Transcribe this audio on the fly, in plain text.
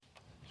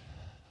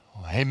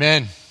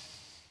Amen.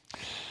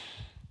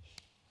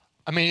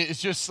 I mean, it's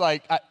just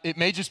like, it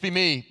may just be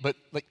me, but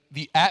like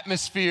the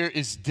atmosphere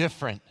is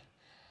different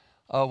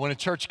when a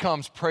church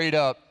comes prayed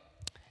up.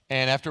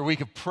 And after a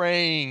week of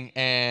praying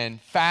and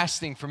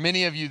fasting, for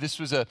many of you, this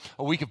was a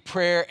week of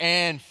prayer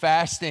and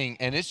fasting.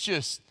 And it's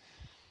just,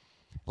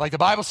 like the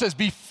Bible says,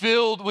 be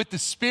filled with the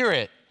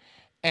Spirit.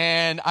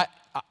 And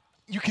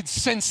you can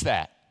sense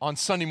that on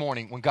Sunday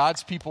morning when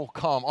God's people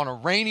come on a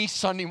rainy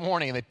Sunday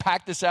morning and they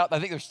pack this out. I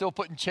think they're still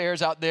putting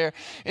chairs out there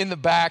in the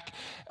back.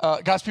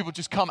 God's people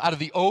just come out of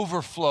the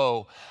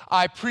overflow.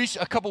 I preached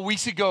a couple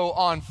weeks ago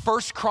on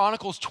 1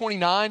 Chronicles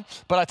 29,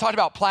 but I talked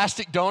about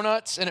plastic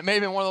donuts, and it may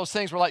have been one of those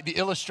things where like the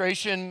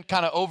illustration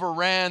kind of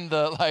overran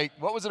the, like,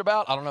 what was it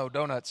about? I don't know,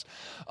 donuts.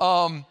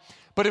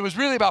 But it was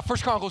really about 1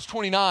 Chronicles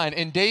 29,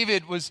 and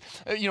David was,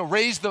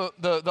 raised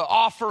the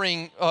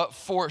offering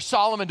for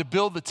Solomon to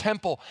build the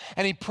temple,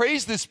 and he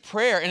prays this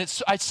prayer,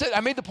 and I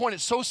made the point,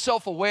 it's so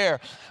self-aware,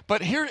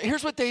 but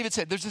here's what David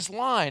said. There's this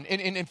line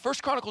in 1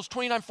 Chronicles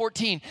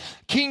 29:14,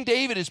 King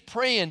David is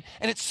praying,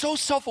 and it's so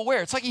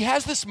self-aware. It's like he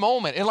has this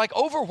moment, it like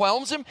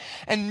overwhelms him,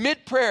 and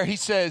mid-prayer he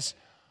says,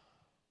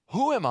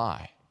 "Who am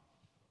I,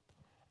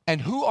 and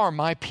who are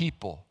my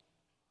people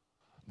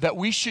that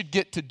we should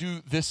get to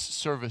do this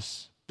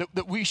service?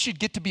 That we should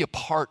get to be a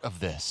part of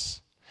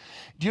this."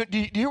 Do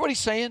you hear what he's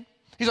saying?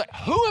 He's like,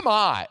 who am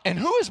I and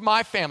who is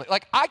my family?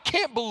 Like, I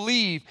can't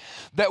believe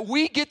that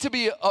we get to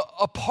be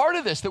a part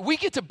of this, that we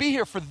get to be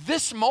here for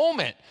this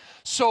moment.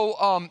 So,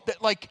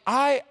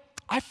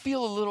 I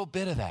feel a little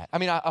bit of that. I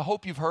mean, I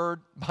hope you've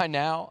heard by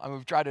now. I mean,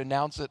 we've tried to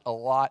announce it a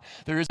lot.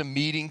 There is a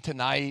meeting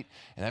tonight,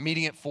 and that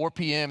meeting at 4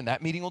 p.m., and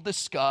that meeting will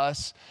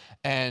discuss,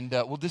 and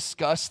we'll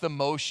discuss the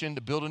motion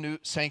to build a new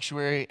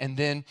sanctuary, and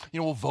then,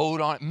 we'll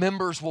vote on it.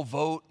 Members will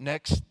vote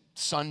next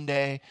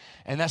Sunday,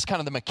 and that's kind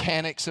of the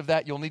mechanics of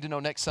that. You'll need to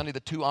know next Sunday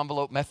the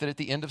 2-envelope method at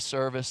the end of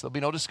service. There'll be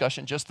no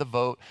discussion, just the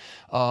vote.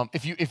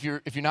 If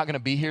you're not going to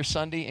be here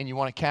Sunday and you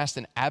want to cast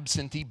an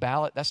absentee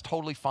ballot, that's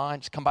totally fine.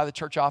 Just come by the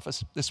church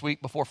office this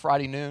week before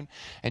Friday noon,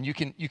 and you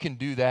can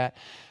do that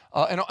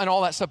and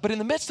all that stuff. But in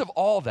the midst of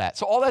all that,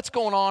 so all that's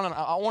going on, and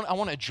I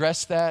want to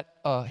address that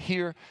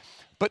here.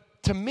 But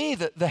to me,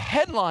 the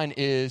headline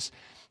is,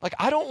 like,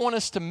 I don't want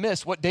us to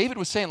miss what David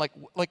was saying.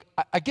 Like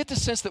I get the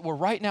sense that we're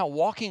right now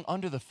walking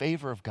under the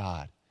favor of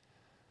God.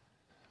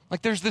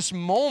 Like, there's this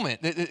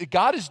moment that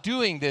God is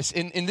doing this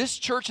in this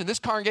church, in this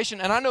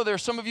congregation. And I know there are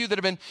some of you that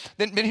have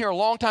been here a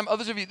long time.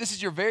 Others of you, this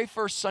is your very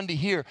first Sunday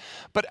here.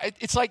 But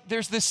it's like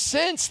there's this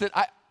sense that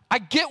I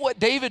get what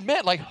David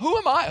meant. Like, who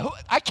am I?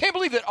 I can't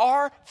believe that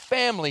our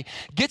family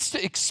gets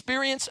to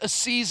experience a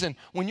season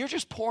when you're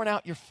just pouring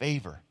out your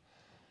favor.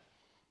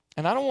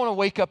 And I don't want to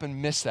wake up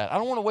and miss that. I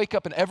don't want to wake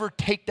up and ever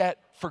take that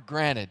for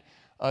granted,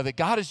 that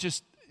God's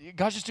just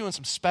doing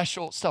some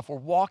special stuff. We're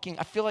walking,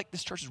 I feel like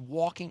this church is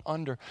walking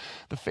under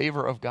the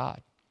favor of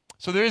God.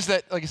 So there is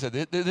that, like I said,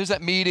 there's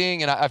that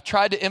meeting, and I've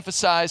tried to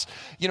emphasize,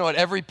 at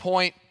every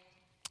point,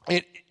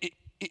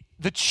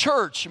 the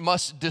church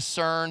must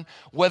discern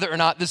whether or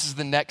not this is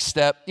the next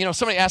step.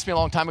 Somebody asked me a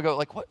long time ago,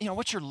 like,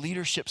 what's your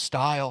leadership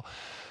style?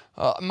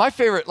 My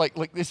favorite,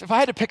 like this, if I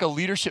had to pick a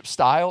leadership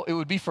style, it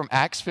would be from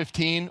Acts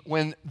 15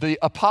 when the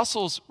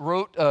apostles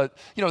wrote,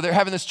 they're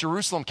having this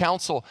Jerusalem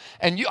council.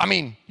 And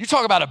you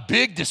talk about a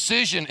big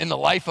decision in the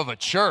life of a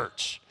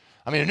church.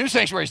 I mean, a new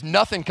sanctuary is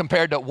nothing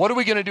compared to what are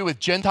we going to do with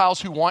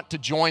Gentiles who want to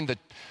join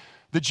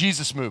the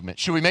Jesus movement?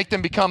 Should we make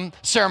them become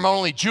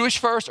ceremonially Jewish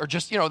first, or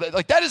just,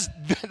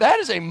 that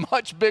is a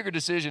much bigger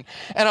decision.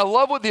 And I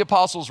love what the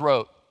apostles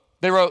wrote.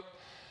 They wrote,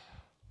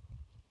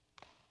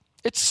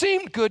 "It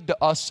seemed good to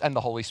us and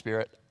the Holy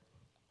Spirit."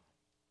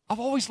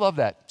 I've always loved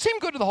that. Seemed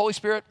good to the Holy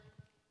Spirit.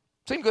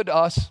 Seemed good to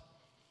us.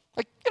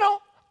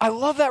 I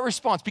love that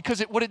response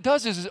because what it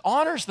does is it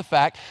honors the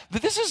fact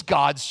that this is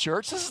God's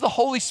church. This is the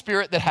Holy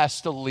Spirit that has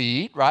to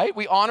lead, right?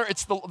 We honor,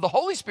 it's the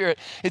Holy Spirit.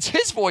 It's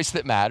His voice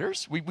that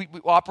matters. We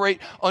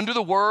operate under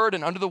the Word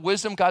and under the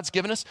wisdom God's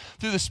given us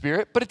through the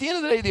Spirit. But at the end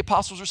of the day, the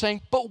apostles are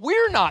saying, but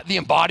we're not the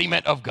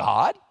embodiment of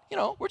God.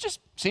 We're just,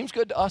 seems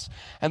good to us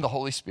and the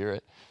Holy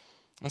Spirit.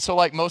 And so,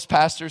 like most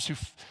pastors who,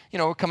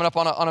 are coming up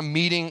on a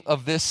meeting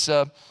of this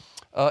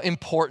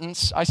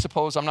importance, I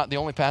suppose I'm not the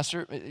only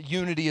pastor.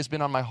 Unity has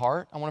been on my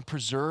heart. I want to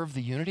preserve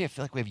the unity. I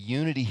feel like we have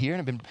unity here, and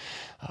I've been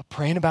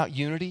praying about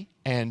unity.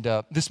 And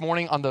this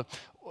morning on the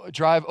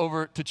drive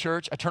over to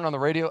church, I turned on the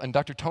radio, and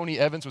Dr. Tony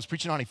Evans was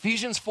preaching on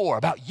Ephesians 4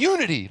 about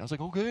unity. And I was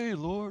like, okay,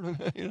 Lord,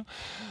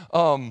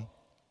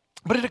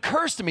 But it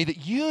occurs to me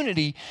that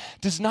unity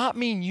does not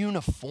mean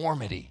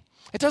uniformity.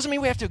 It doesn't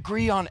mean we have to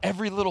agree on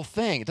every little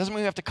thing. It doesn't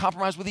mean we have to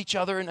compromise with each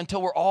other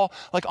until we're all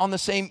like on the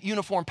same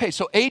uniform page.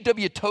 So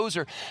A.W.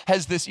 Tozer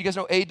has this, you guys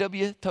know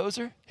A.W.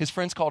 Tozer? His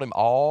friends called him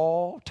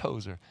All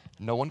Tozer.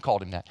 No one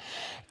called him that.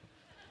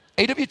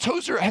 A.W.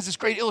 Tozer has this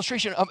great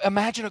illustration of,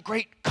 imagine a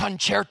great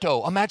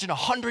concerto. Imagine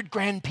 100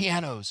 grand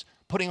pianos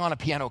putting on a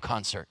piano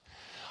concert.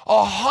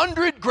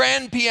 100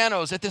 grand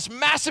pianos at this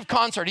massive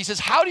concert. He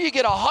says, how do you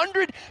get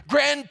 100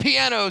 grand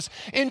pianos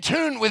in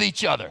tune with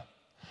each other?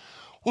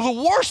 Well,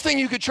 the worst thing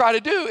you could try to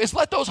do is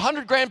let those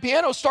 100 grand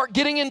pianos start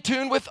getting in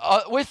tune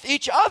with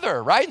each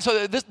other, right? And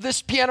so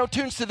this piano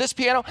tunes to this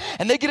piano,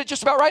 and they get it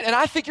just about right. And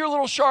I think you're a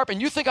little sharp, and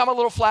you think I'm a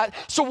little flat.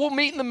 So we'll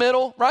meet in the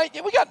middle, right?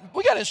 Yeah, we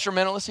got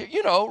instrumentalists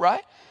here,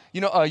 right?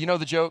 You know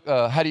the joke.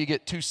 How do you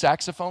get 2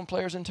 saxophone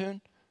players in tune?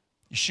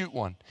 You shoot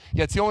one.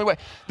 Yeah, it's the only way.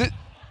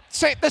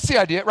 That's the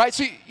idea, right?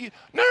 So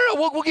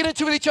we'll get in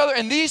tune with each other,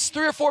 and these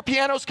 3 or 4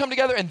 pianos come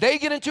together, and they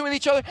get in tune with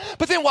each other.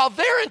 But then while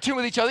they're in tune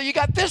with each other, you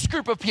got this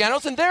group of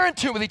pianos, and they're in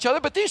tune with each other,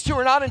 but these 2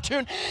 are not in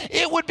tune.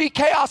 It would be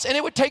chaos, and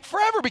it would take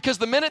forever, because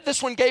the minute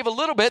this one gave a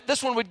little bit,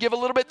 this one would give a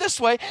little bit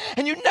this way,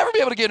 and you'd never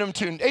be able to get them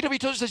tuned. A.W.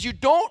 Tozer says you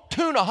don't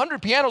tune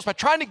 100 pianos by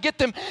trying to get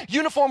them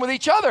uniform with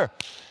each other.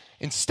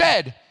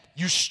 Instead,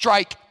 you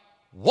strike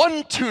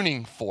one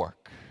tuning fork.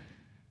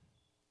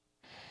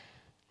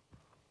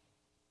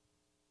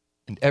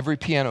 And every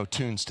piano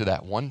tunes to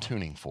that one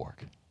tuning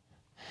fork.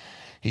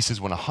 He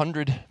says when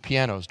 100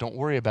 pianos, don't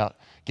worry about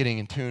getting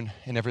in tune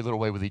in every little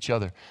way with each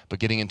other, but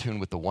getting in tune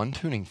with the one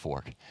tuning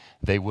fork,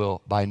 they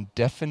will, by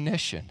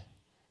definition,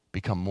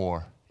 become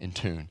more in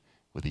tune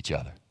with each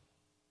other.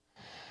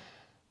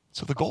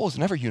 So the goal is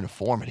never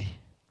uniformity,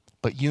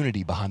 but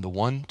unity behind the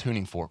one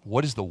tuning fork.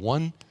 What is the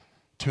one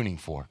tuning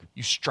fork?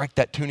 You strike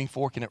that tuning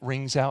fork and it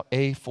rings out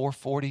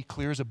A440,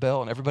 clears a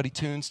bell, and everybody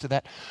tunes to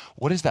that.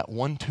 What is that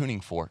one tuning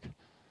fork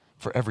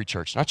for every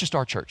church? Not just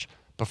our church,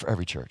 but for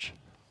every church.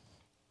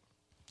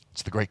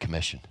 It's the Great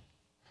Commission.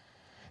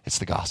 It's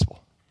the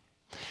gospel.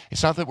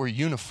 It's not that we're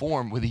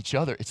uniform with each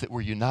other. It's that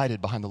we're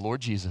united behind the Lord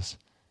Jesus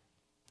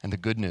and the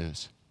good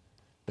news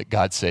that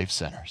God saves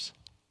sinners.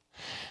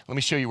 Let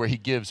me show you where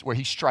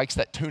he strikes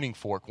that tuning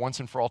fork once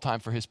and for all time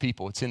for his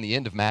people. It's in the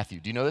end of Matthew.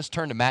 Do you know this?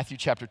 Turn to Matthew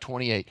chapter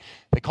 28.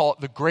 They call it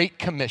the Great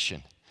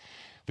Commission.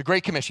 The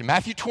Great Commission.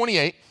 Matthew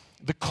 28,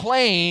 the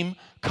claim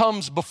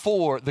comes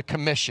before the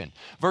commission.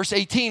 Verse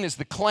 18 is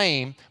the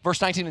claim.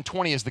 Verse 19 and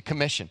 20 is the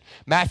commission.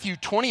 Matthew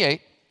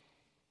 28,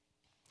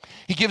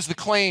 he gives the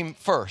claim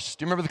first.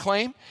 Do you remember the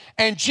claim?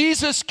 And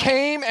Jesus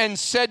came and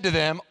said to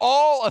them,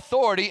 all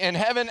authority in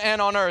heaven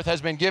and on earth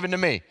has been given to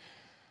me.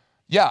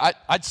 Yeah,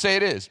 I'd say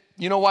it is.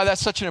 You know why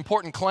that's such an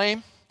important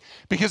claim?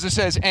 Because it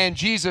says, and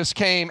Jesus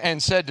came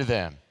and said to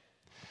them.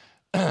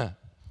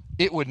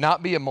 It would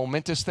not be a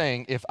momentous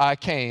thing if I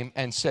came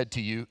and said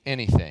to you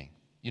anything.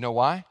 You know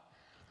why?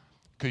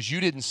 Because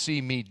you didn't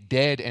see me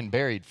dead and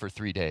buried for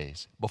 3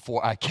 days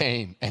before I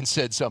came and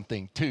said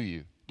something to you.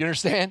 Do you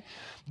understand?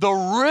 The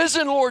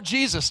risen Lord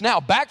Jesus, now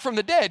back from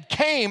the dead,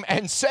 came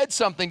and said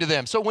something to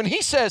them. So when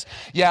he says,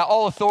 yeah,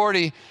 all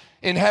authority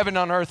in heaven and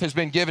on earth has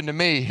been given to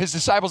me, his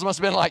disciples must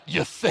have been like,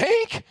 you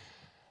think?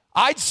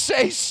 I'd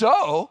say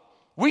so.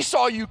 We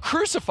saw you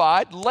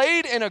crucified,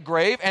 laid in a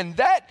grave, and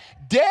that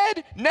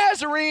dead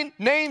Nazarene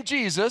named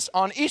Jesus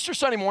on Easter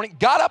Sunday morning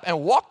got up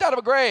and walked out of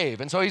a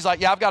grave. And so he's like,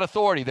 yeah, I've got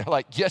authority. They're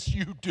like, yes,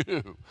 you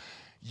do.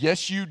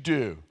 Yes, you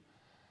do.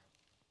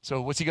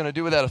 So what's he going to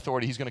do with that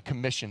authority? He's going to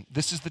commission.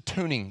 This is the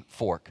tuning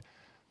fork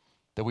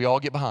that we all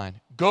get behind.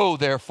 Go,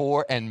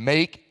 therefore, and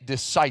make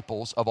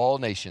disciples of all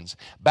nations,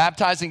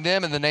 baptizing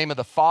them in the name of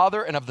the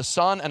Father and of the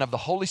Son and of the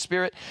Holy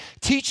Spirit,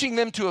 teaching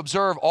them to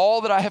observe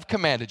all that I have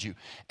commanded you.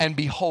 And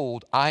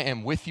behold, I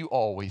am with you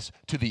always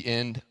to the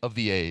end of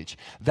the age.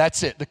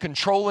 That's it. The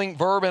controlling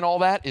verb and all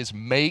that is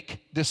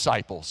make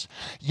disciples.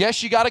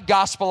 Yes, you got to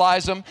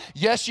gospelize them.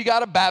 Yes, you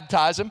got to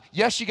baptize them.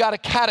 Yes, you got to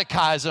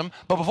catechize them.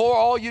 But before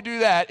all you do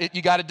that,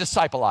 you got to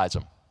discipleize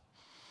them.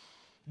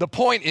 The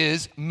point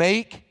is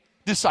make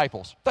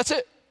disciples. That's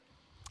it.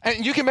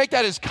 And you can make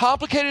that as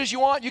complicated as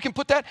you want. You can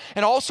put that,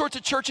 and all sorts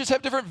of churches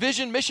have different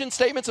vision, mission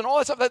statements, and all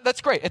that stuff.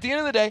 That's great. At the end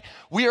of the day,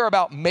 we are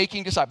about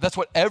making disciples. That's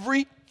what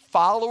every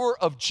follower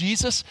of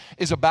Jesus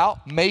is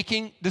about,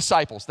 making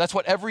disciples. That's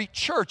what every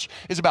church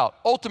is about,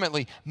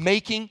 ultimately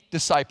making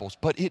disciples.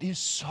 But it is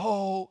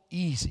so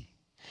easy,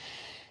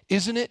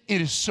 isn't it?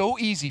 It is so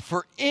easy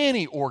for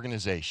any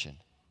organization,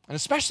 and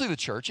especially the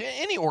church,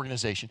 any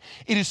organization,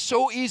 it is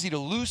so easy to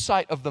lose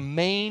sight of the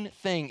main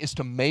thing is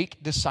to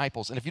make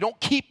disciples. And if you don't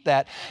keep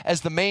that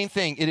as the main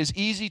thing, it is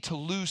easy to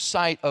lose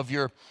sight of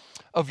your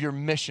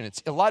mission.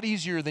 It's a lot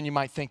easier than you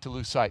might think to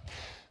lose sight.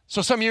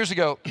 So some years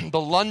ago,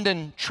 the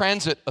London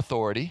Transit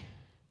Authority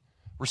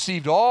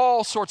received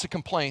all sorts of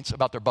complaints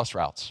about their bus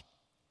routes.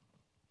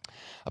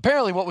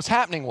 Apparently what was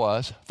happening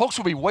was folks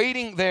would be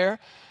waiting there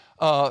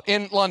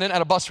in London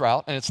at a bus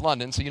route, and it's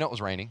London, so you know it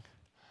was raining.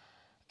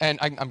 And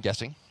I'm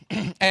guessing.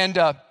 And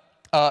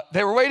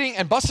they were waiting,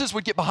 and buses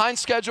would get behind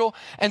schedule.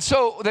 And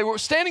so they were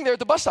standing there at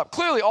the bus stop.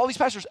 Clearly, all these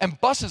passengers and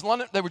buses,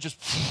 London, they would just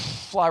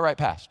fly right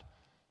past.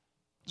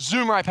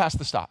 Zoom right past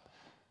the stop.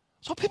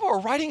 So people are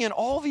writing in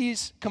all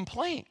these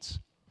complaints.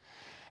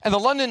 And the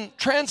London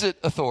Transit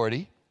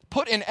Authority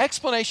put an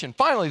explanation.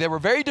 Finally, they were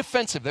very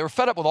defensive. They were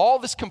fed up with all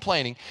this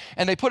complaining.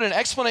 And they put an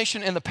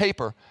explanation in the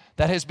paper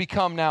that has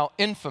become now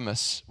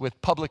infamous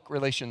with public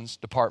relations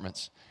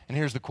departments. And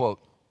here's the quote.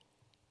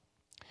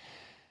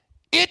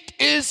 It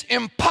is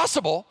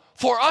impossible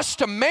for us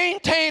to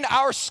maintain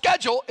our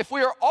schedule if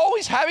we are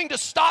always having to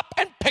stop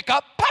and pick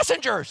up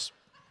passengers.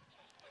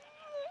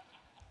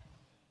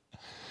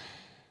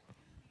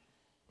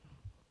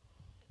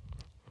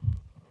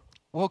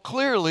 Well,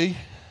 clearly,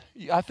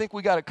 I think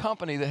we got a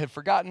company that had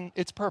forgotten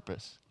its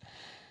purpose.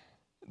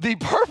 The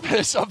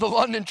purpose of the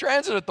London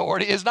Transit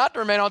Authority is not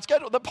to remain on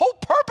schedule. The whole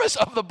purpose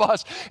of the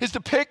bus is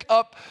to pick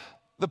up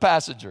the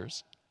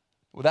passengers.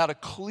 Without a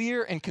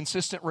clear and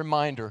consistent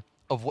reminder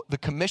of what the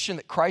commission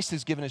that Christ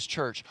has given his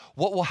church,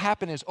 what will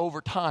happen is over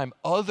time,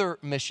 other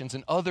missions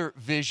and other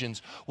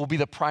visions will be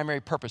the primary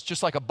purpose.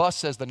 Just like a bus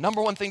says the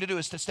number one thing to do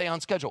is to stay on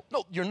schedule.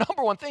 No, your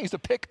number one thing is to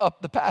pick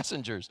up the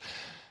passengers.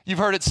 You've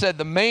heard it said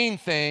the main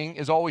thing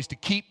is always to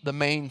keep the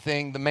main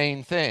thing the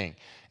main thing.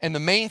 And the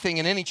main thing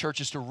in any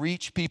church is to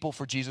reach people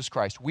for Jesus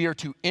Christ. We are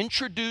to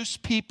introduce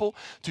people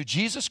to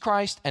Jesus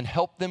Christ and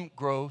help them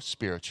grow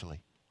spiritually.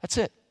 That's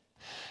it.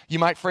 You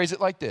might phrase it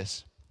like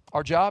this.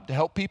 Our job to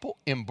help people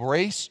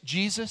embrace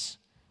Jesus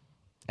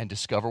and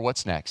discover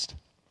what's next.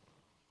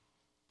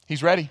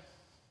 He's ready.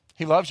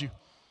 He loves you.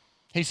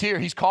 He's here.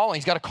 He's calling.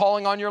 He's got a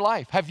calling on your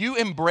life. Have you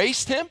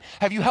embraced him?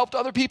 Have you helped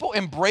other people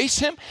embrace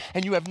him?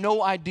 And you have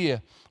no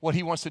idea what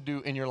he wants to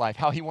do in your life,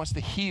 how he wants to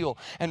heal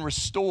and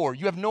restore.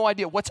 You have no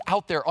idea what's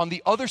out there on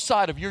the other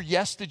side of your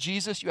yes to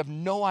Jesus. You have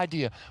no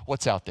idea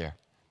what's out there.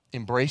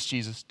 Embrace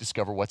Jesus,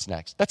 discover what's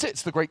next. That's it.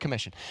 It's the Great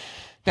Commission.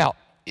 Now,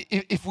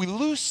 if we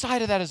lose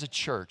sight of that as a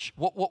church,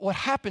 what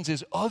happens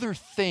is other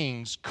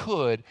things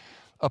could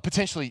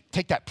potentially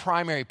take that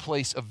primary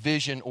place of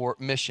vision or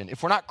mission.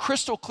 If we're not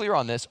crystal clear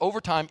on this,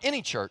 over time,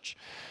 any church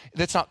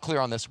that's not clear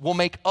on this will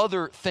make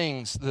other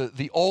things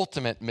the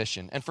ultimate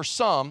mission. And for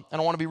some,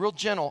 and I want to be real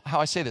gentle how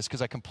I say this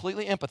because I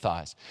completely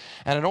empathize,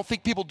 and I don't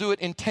think people do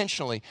it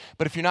intentionally,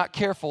 but if you're not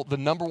careful, the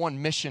number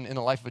one mission in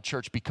the life of a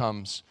church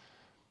becomes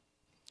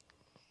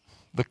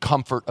the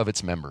comfort of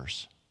its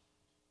members,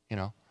 you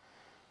know?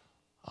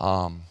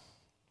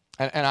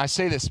 And I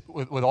say this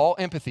with all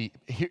empathy.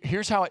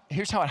 Here's how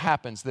it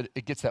happens that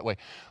it gets that way.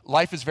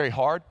 Life is very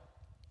hard,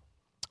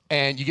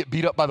 and you get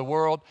beat up by the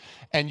world,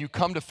 and you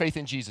come to faith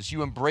in Jesus.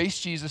 You embrace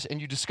Jesus,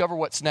 and you discover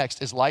what's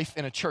next is life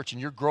in a church,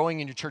 and you're growing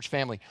in your church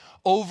family.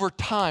 Over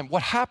time,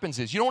 what happens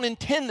is, you don't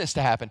intend this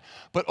to happen,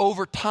 but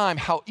over time,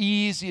 how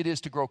easy it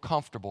is to grow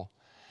comfortable,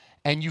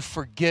 and you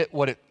forget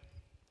what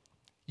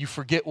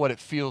it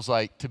feels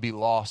like to be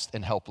lost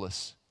and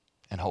helpless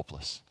and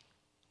hopeless.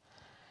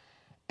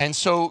 And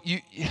so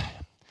you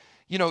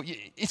know,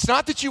 it's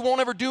not that you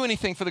won't ever do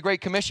anything for the Great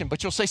Commission,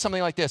 but you'll say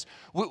something like this: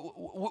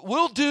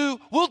 we'll do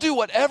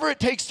whatever it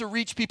takes to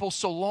reach people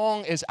so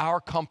long as our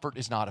comfort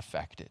is not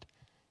affected,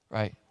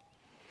 right?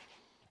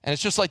 And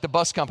it's just like the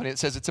bus company that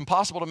says it's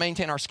impossible to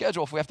maintain our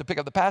schedule if we have to pick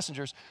up the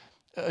passengers.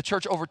 A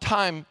church over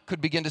time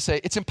could begin to say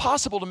it's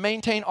impossible to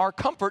maintain our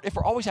comfort if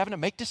we're always having to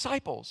make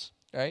disciples,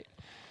 right?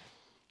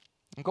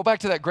 And go back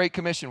to that Great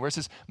Commission where it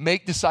says,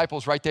 make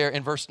disciples right there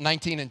in verse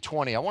 19 and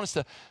 20. I want us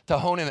to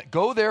hone in.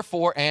 Go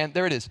therefore, and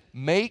there it is,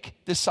 make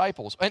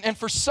disciples. And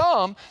for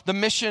some, the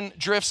mission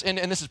drifts, and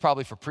this is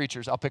probably for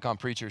preachers. I'll pick on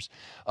preachers.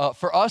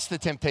 For us, the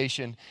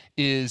temptation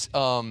is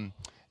go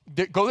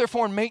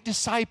therefore and make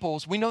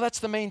disciples. We know that's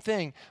the main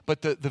thing,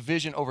 but the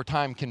vision over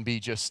time can be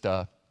just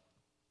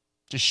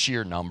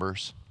sheer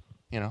numbers,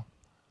 you know,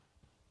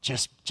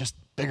 just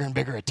bigger and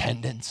bigger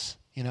attendance,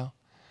 you know.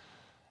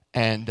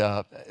 And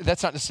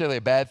that's not necessarily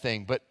a bad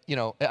thing, but, you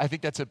know, I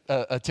think that's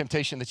a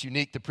temptation that's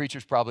unique to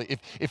preachers probably.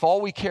 If all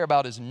we care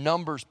about is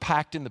numbers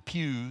packed in the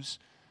pews,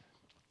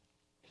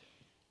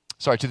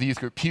 sorry, to the youth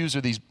group, pews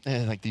are these,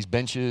 like these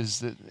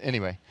benches,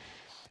 anyway.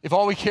 If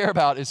all we care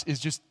about is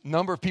just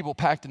number of people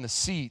packed in the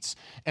seats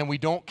and we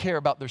don't care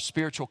about their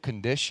spiritual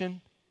condition,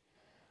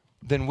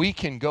 then we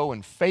can go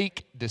and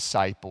fake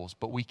disciples,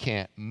 but we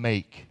can't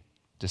make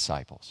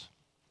disciples.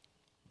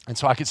 And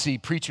so I could see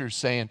preachers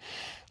saying,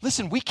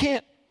 listen, we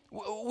can't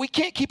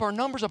keep our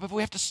numbers up if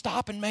we have to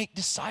stop and make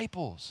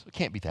disciples. It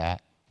can't be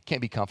that. It can't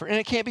be comfort. And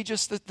it can't be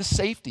just the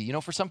safety. You know,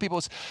 for some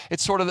people,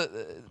 it's sort of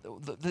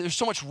there's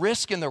so much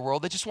risk in their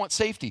world, they just want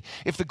safety.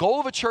 If the goal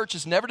of a church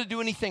is never to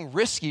do anything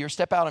risky or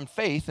step out in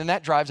faith, then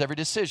that drives every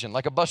decision.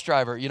 Like a bus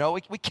driver, you know,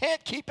 we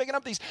can't keep picking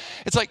up these.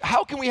 It's like,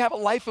 how can we have a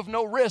life of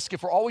no risk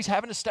if we're always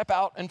having to step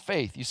out in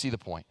faith? You see the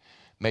point.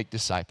 Make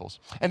disciples.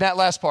 And that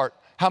last part,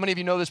 how many of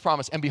you know this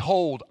promise? And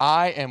behold,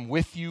 I am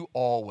with you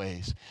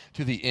always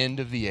to the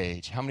end of the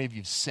age. How many of you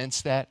have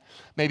sensed that?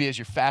 Maybe as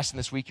you're fasting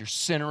this week, you're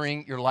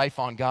centering your life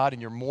on God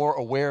and you're more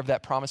aware of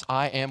that promise.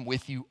 I am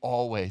with you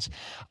always.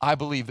 I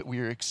believe that we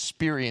are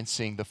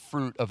experiencing the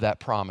fruit of that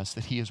promise,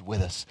 that he is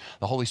with us.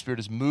 The Holy Spirit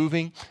is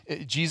moving.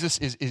 Jesus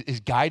is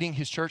guiding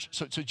his church.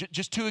 So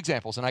just two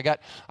examples, and I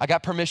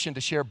got permission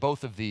to share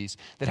both of these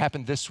that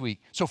happened this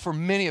week. So for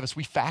many of us,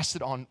 we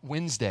fasted on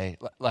Wednesday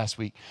last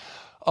week.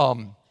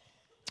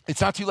 It's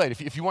not too late.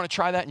 If you want to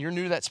try that and you're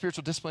new to that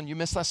spiritual discipline, you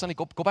missed last Sunday,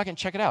 go back and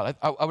check it out.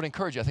 I would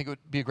encourage you. I think it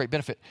would be a great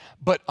benefit.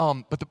 But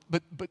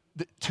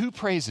the two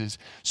praises.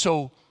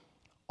 So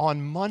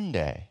on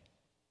Monday,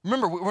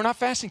 remember, we're not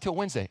fasting till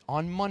Wednesday.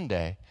 On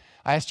Monday,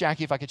 I asked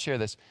Jackie if I could share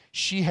this.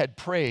 She had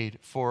prayed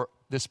for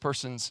this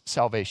person's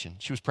salvation.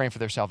 She was praying for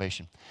their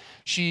salvation.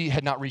 She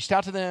had not reached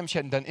out to them. She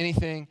hadn't done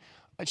anything.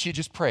 She had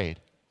just prayed.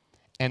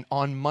 And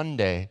on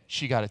Monday,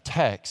 she got a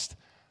text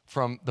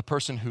from the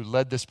person who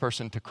led this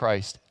person to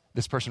Christ.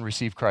 This person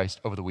received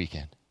Christ over the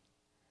weekend.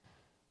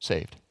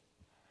 saved.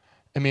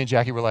 And me and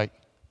Jackie were like,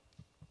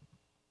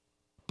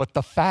 but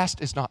the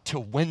fast is not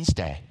till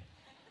Wednesday.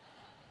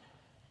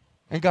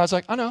 And God's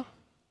like, I know,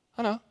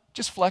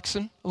 just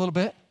flexing a little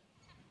bit.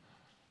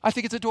 I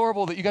think it's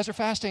adorable that you guys are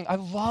fasting. I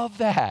love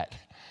that.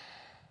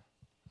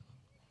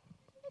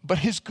 But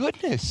his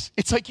goodness,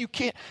 it's like you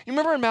can't. You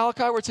remember in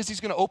Malachi where it says he's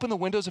going to open the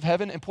windows of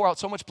heaven and pour out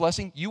so much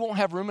blessing, you won't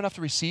have room enough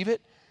to receive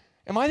it?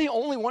 Am I the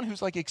only one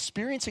who's like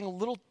experiencing a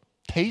little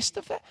taste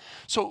of that?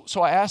 So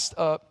I asked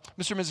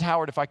Mr. and Mrs.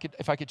 Howard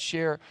if I could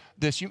share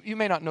this. You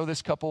may not know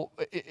this couple.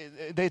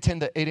 They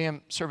attend the 8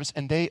 a.m. service,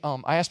 and I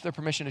asked their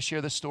permission to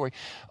share this story.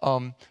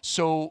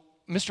 So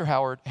Mr.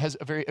 Howard has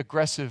a very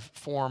aggressive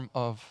form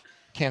of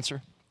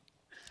cancer,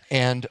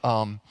 and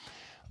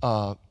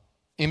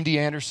MD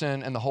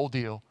Anderson and the whole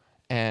deal.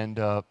 And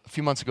a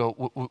few months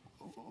ago,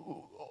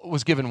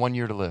 was given 1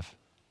 year to live.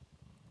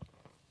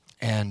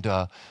 And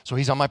so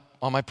he's on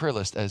my prayer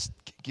list as,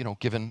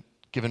 given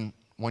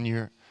 1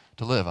 year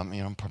to live.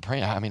 I'm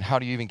praying. How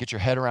do you even get your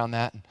head around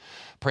that? And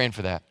praying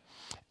for that.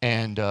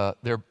 And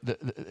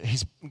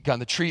he's gotten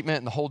the treatment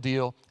and the whole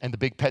deal. And the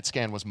big PET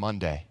scan was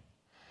Monday.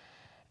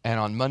 And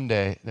on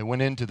Monday, they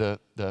went into the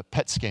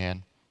PET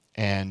scan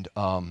and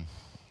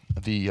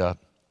to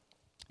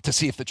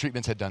see if the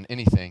treatments had done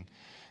anything.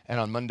 And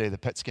on Monday, the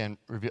PET scan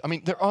revealed,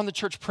 they're on the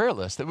church prayer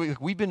list.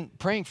 We've been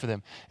praying for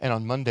them. And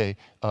on Monday,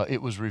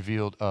 it was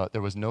revealed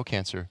there was no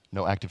cancer,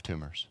 no active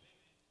tumors.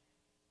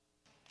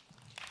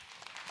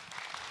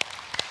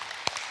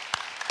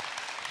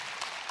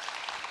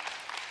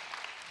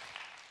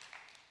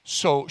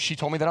 So she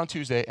told me that on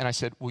Tuesday, and I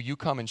said, will you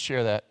come and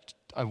share that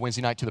on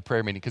Wednesday night to the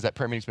prayer meeting, because that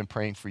prayer meeting's been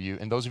praying for you.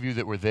 And those of you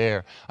that were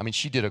there,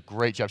 she did a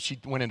great job. She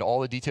went into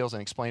all the details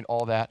and explained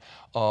all that.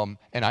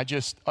 And I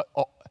just...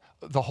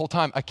 the whole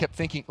time I kept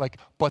thinking,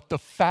 but the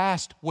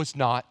fast was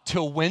not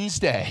till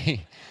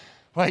Wednesday.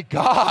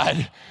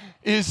 God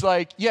is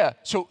yeah.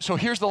 So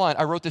here's the line.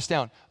 I wrote this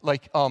down.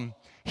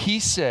 He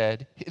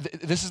said,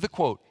 this is the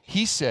quote.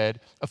 He said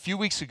a few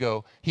weeks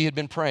ago, he had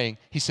been praying.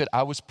 He said,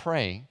 I was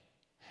praying,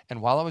 and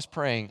while I was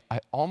praying, I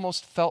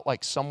almost felt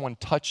like someone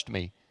touched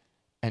me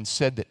and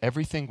said that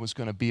everything was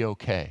going to be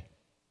okay.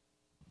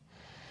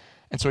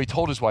 And so he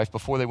told his wife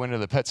before they went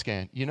into the PET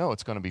scan,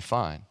 it's going to be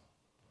fine.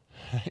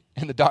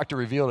 And the doctor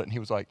revealed it, and he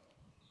was like,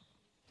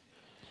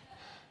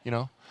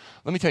 let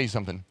me tell you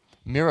something.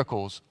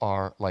 Miracles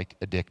are like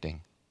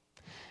addicting.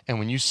 And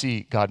when you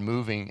see God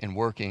moving and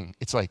working,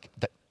 it's like,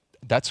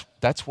 that's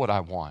what I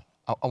want.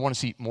 I want to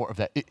see more of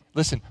that.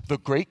 Listen, the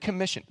Great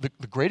Commission,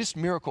 the greatest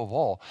miracle of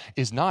all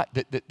is not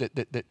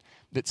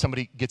that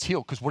somebody gets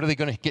healed, because what are they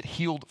going to get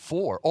healed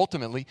for?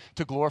 Ultimately,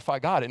 to glorify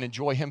God and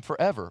enjoy him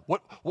forever.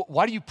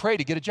 Why do you pray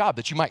to get a job?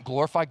 That you might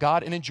glorify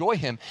God and enjoy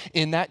him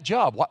in that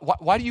job.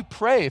 Why do you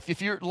pray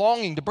if you're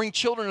longing to bring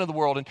children into the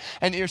world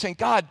and you're saying,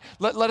 God,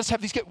 let us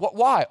have these kids?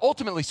 Why?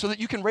 Ultimately, so that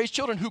you can raise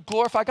children who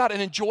glorify God and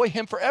enjoy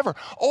him forever.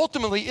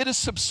 Ultimately, it is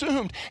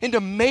subsumed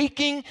into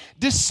making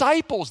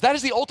disciples. That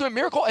is the ultimate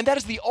miracle, and that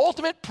is the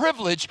ultimate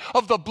privilege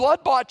of the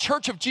blood-bought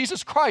church of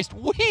Jesus Christ.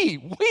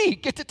 We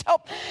get to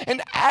tell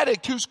an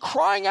addict who's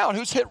crying out,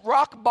 who's hit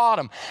rock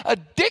bottom,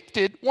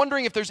 addicted,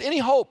 wondering if there's any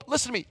hope.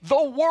 Listen to me.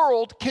 The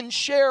world can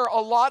share a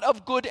lot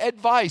of good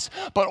advice,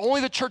 but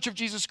only the church of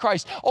Jesus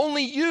Christ,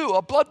 only you,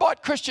 a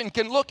blood-bought Christian,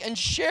 can look and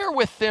share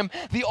with them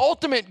the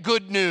ultimate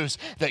good news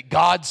that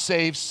God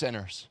saves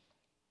sinners,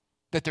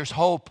 that there's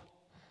hope,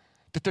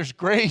 that there's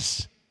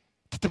grace,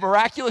 that the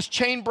miraculous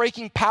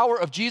chain-breaking power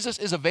of Jesus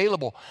is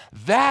available.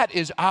 That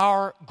is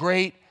our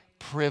great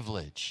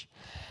privilege.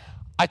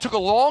 I took a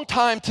long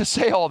time to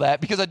say all that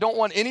because I don't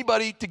want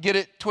anybody to get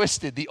it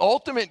twisted. The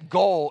ultimate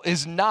goal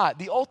is not,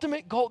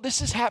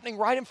 this is happening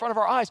right in front of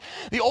our eyes.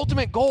 The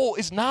ultimate goal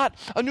is not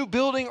a new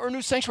building or a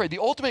new sanctuary. The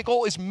ultimate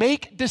goal is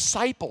make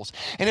disciples.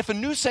 And if a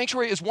new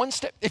sanctuary is one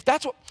step, if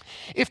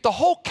the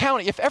whole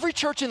county, if every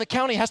church in the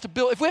county has to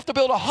build, if we have to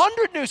build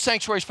 100 new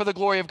sanctuaries for the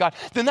glory of God,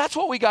 then that's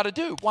what we got to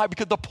do. Why?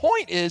 Because the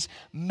point is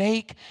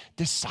make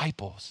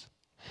disciples.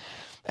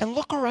 And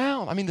look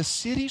around. The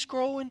city's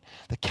growing.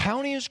 The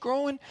county is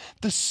growing.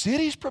 The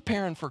city's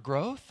preparing for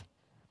growth.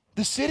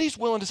 The city's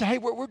willing to say, hey,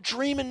 we're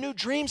dreaming new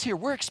dreams here.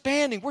 We're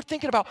expanding. We're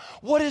thinking about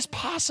what is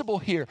possible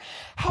here.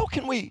 How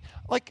can we,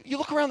 you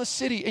look around the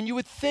city and you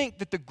would think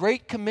that the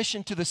Great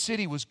Commission to the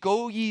city was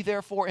go ye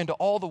therefore into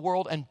all the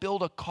world and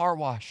build a car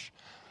wash.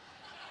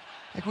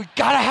 We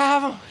got to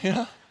have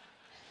them,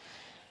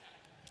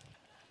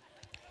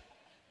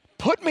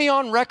 Put me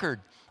on record.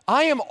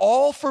 I am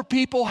all for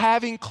people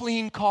having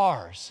clean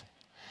cars.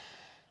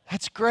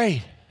 That's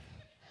great.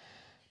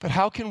 But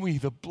how can we,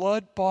 the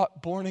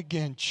blood-bought,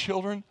 born-again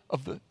children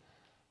of the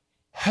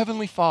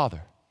Heavenly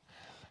Father,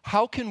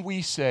 how can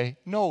we say,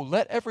 no,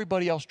 let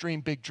everybody else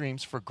dream big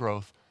dreams for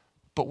growth,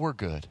 but we're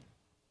good?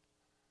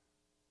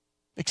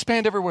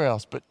 Expand everywhere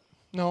else, but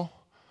no,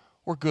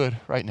 we're good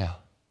right now.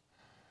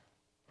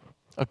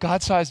 A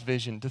God-sized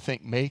vision to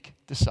think, make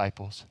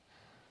disciples.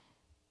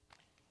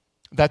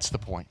 That's the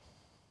point.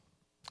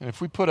 And if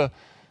we put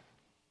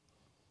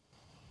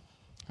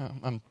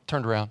I'm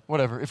turned around,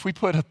 whatever. If we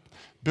put a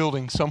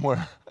building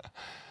somewhere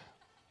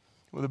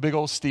with a big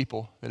old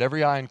steeple that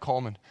every eye in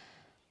Cullman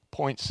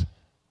points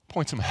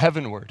them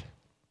heavenward,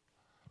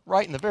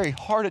 right in the very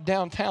heart of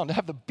downtown, to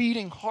have the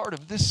beating heart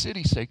of this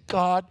city say,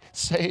 God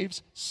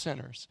saves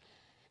sinners.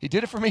 He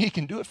did it for me. He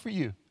can do it for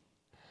you.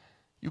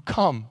 You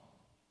come,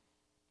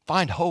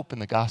 find hope in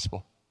the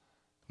gospel.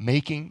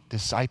 Making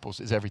disciples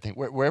is everything.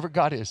 Wherever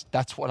God is,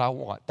 that's what I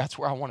want. That's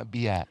where I want to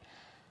be at.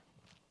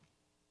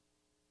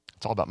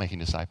 It's all about making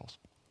disciples.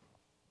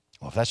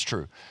 Well, if that's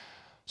true.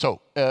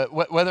 So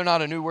whether or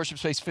not a new worship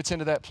space fits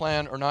into that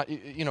plan or not,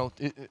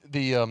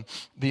 the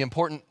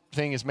important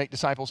thing is make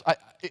disciples.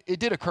 It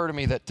did occur to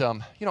me that,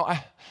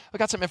 I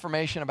got some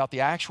information about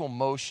the actual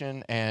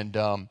motion, and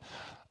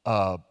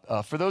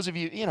for those of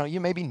you, you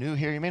may be new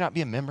here, you may not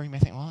be a member, you may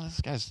think, well, this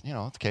guy's,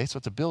 okay, so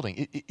it's a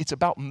building. It's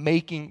about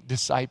making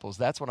disciples.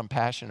 That's what I'm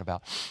passionate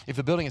about. If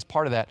the building is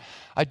part of that,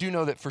 I do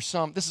know that for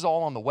some, this is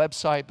all on the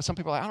website, but some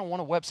people are like, I don't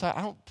want a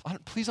website.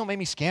 Please don't make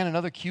me scan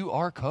another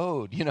QR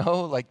code,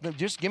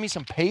 just give me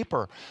some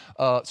paper.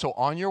 So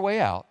on your way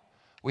out,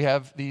 we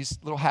have these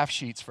little half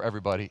sheets for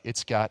everybody.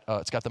 It's got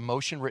the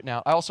motion written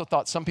out. I also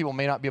thought some people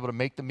may not be able to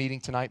make the meeting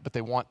tonight, but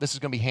this is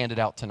going to be handed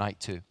out tonight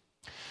too.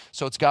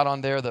 So it's got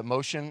on there the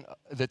motion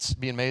that's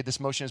being made. This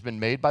motion has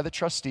been made by the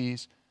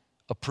trustees,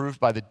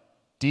 approved by the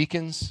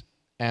deacons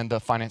and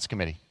the finance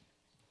committee.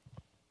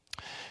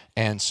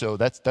 And so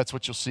that's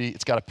what you'll see.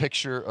 It's got a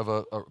picture of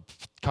a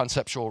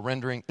conceptual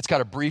rendering. It's got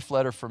a brief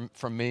letter from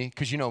me,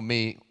 because you know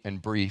me and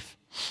brief.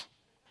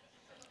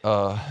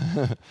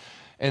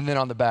 And then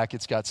on the back,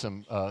 it's got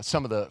some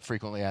of the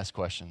frequently asked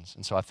questions.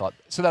 And so I thought,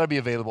 that'll be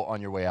available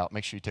on your way out.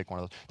 Make sure you take one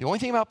of those. The only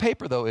thing about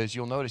paper, though, is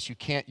you'll notice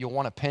you'll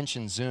want to pinch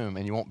and zoom,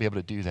 and you won't be able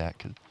to do that.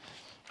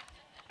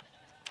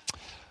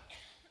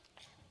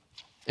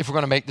 If we're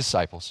going to make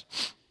disciples,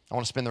 I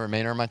want to spend the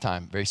remainder of my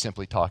time very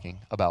simply talking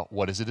about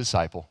what is a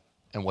disciple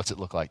and what's it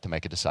look like to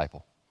make a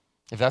disciple.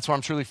 If that's what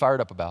I'm truly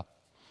fired up about,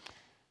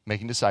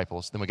 making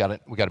disciples, then we got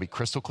to be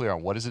crystal clear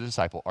on what is a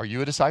disciple. Are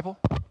you a disciple?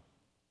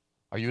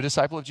 Are you a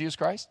disciple of Jesus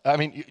Christ? I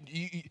mean,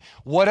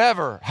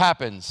 whatever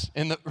happens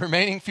in the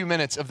remaining few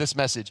minutes of this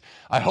message,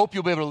 I hope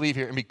you'll be able to leave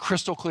here and be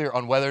crystal clear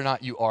on whether or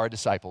not you are a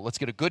disciple. Let's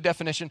get a good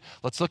definition.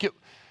 Let's look at,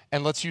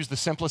 and let's use the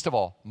simplest of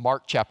all,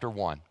 Mark chapter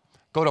 1.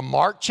 Go to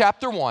Mark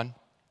chapter 1.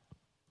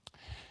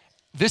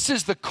 This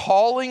is the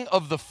calling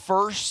of the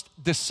first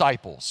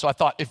disciples. So I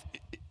thought, if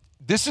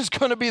this is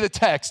going to be the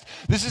text,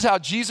 this is how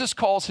Jesus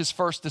calls his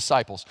first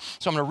disciples.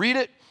 So I'm going to read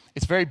it.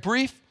 It's very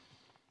brief.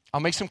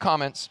 I'll make some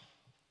comments.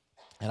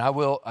 And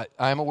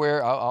I am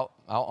aware, I'll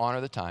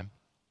honor the time.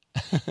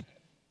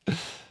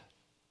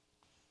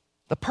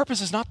 The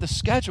purpose is not the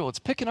schedule, it's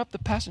picking up the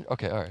passenger.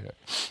 Okay, all right.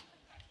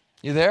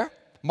 You there?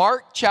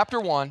 Mark chapter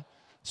 1,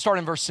 start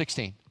in verse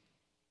 16.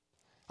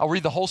 I'll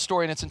read the whole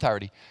story in its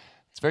entirety.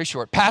 It's very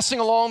short. Passing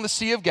along the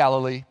Sea of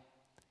Galilee,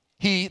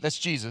 he, that's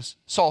Jesus,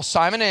 saw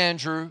Simon and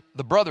Andrew,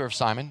 the brother of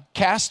Simon,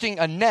 casting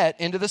a net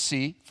into the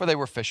sea, for they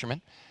were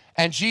fishermen.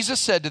 And Jesus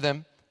said to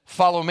them,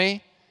 follow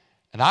me,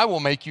 and I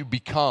will make you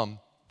become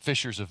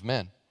fishers of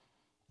men.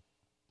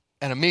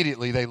 And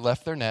immediately they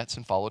left their nets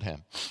and followed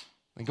him.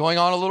 And going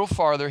on a little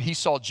farther, he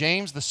saw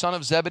James, the son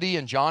of Zebedee,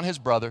 and John, his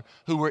brother,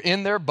 who were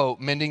in their boat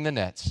mending the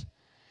nets.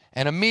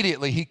 And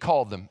immediately he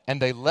called them,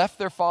 and they left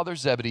their father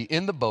Zebedee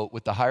in the boat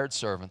with the hired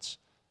servants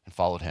and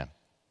followed him.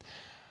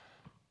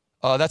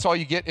 That's all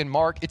you get in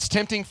Mark. It's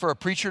tempting for a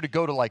preacher to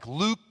go to like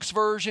Luke's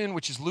version,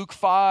 which is Luke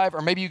 5,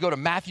 or maybe you go to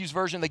Matthew's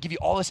version. They give you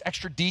all this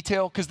extra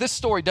detail, because this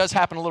story does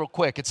happen a little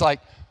quick. It's like,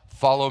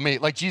 follow me.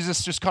 Like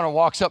Jesus just kind of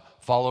walks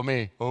up, follow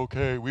me.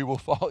 Okay, we will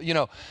follow,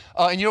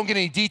 and you don't get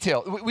any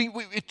detail.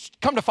 It's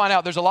come to find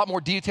out there's a lot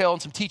more detail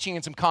and some teaching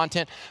and some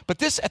content. But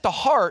this, at the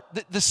heart,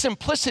 the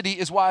simplicity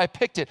is why I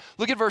picked it.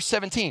 Look at verse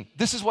 17.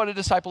 This is what a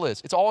disciple is.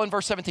 It's all in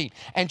verse 17.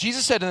 And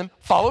Jesus said to them,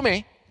 follow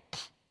me,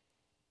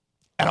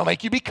 and I'll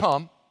make you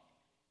become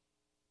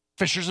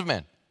fishers of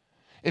men.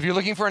 If you're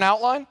looking for an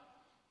outline,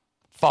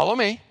 follow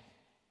me,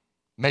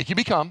 make you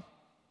become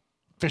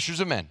fishers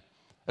of men.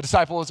 A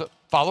disciple is a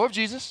follower of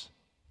Jesus,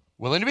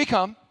 willing to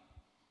become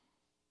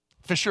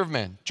fisher of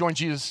men. Join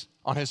Jesus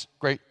on his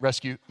great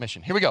rescue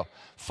mission. Here we go.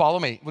 Follow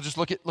me. We'll just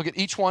look at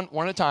each one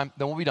at a time,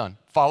 then we'll be done.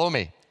 Follow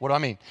me. What do I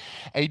mean?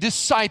 A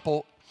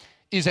disciple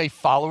is a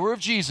follower of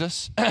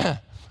Jesus,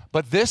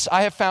 but this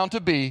I have found to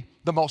be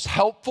the most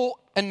helpful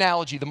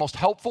analogy, the most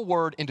helpful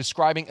word in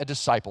describing a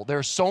disciple. There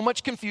is so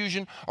much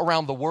confusion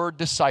around the word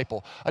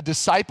disciple. A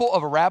disciple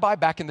of a rabbi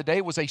back in the day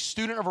was a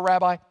student of a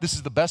rabbi. This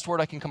is the best word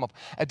I can come up.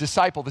 A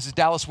disciple, this is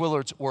Dallas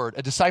Willard's word.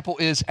 A disciple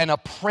is an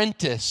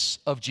apprentice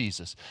of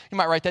Jesus. You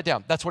might write that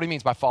down. That's what he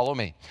means by follow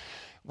me.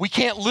 We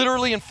can't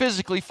literally and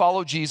physically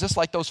follow Jesus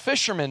like those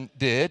fishermen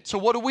did. So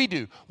what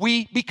do?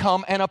 We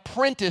become an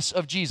apprentice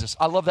of Jesus.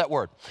 I love that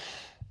word.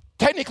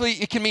 Technically,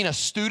 it can mean a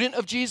student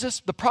of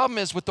Jesus. The problem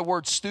is with the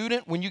word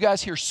student, when you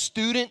guys hear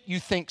student, you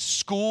think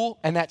school,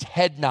 and that's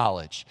head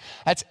knowledge.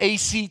 That's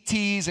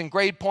ACTs and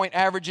grade point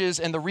averages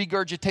and the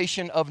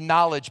regurgitation of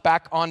knowledge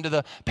back onto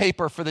the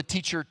paper for the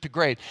teacher to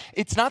grade.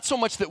 It's not so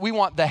much that we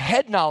want the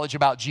head knowledge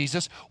about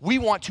Jesus. We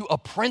want to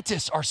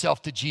apprentice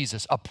ourselves to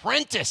Jesus.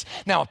 Apprentice.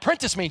 Now,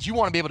 apprentice means you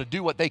want to be able to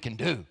do what they can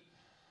do.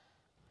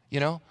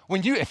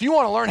 If you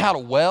want to learn how to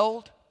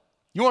weld,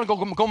 you want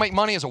to go make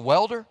money as a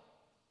welder,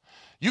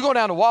 you go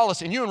down to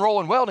Wallace and you enroll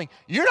in welding,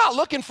 you're not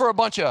looking for a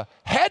bunch of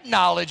head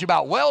knowledge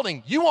about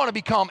welding. You want to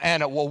become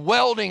a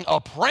welding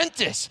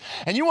apprentice.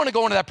 And you want to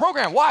go into that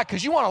program. Why?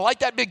 Because you want to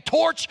light that big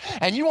torch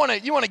and you want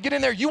to get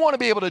in there. You want to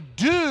be able to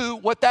do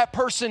what that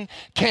person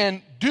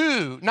can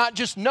do, not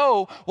just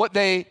know what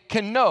they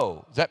can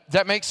know. Does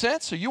that make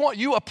sense? So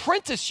you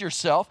apprentice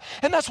yourself,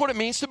 and that's what it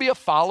means to be a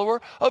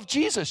follower of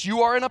Jesus.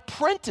 You are an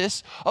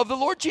apprentice of the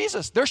Lord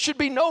Jesus. There should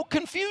be no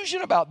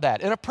confusion about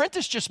that. An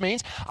apprentice just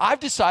means I've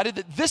decided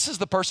that this is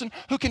the person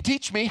who can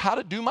teach me how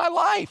to do my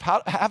life, how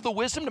to have the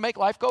wisdom to make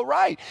life go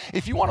right.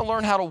 If you want to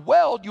learn how to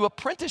weld, you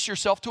apprentice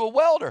yourself to a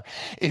welder.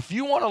 If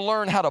you want to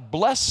learn how to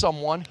bless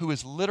someone who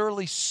is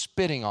literally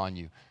spitting on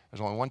you,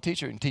 there's only one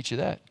teacher who can teach you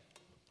that.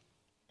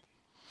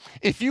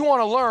 If you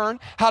want to learn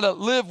how to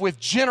live with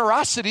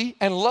generosity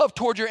and love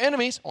toward your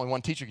enemies, only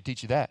one teacher can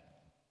teach you that.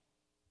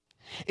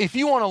 If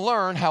you want to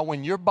learn how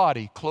when your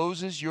body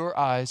closes your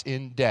eyes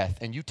in death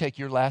and you take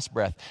your last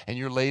breath and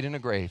you're laid in a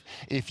grave,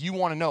 if you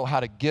want to know how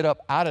to get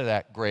up out of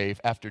that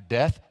grave after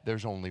death,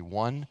 there's only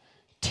one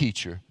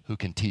teacher who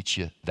can teach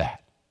you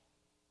that.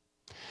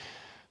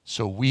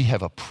 So we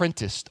have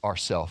apprenticed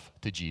ourselves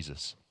to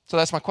Jesus. So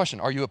that's my question.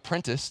 Are you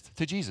apprenticed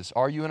to Jesus?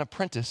 Are you an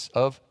apprentice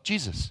of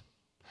Jesus?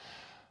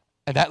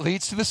 And that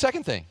leads to the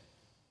second thing.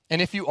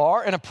 And if you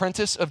are an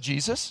apprentice of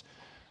Jesus,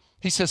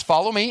 he says,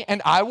 follow me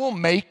and I will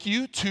make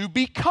you to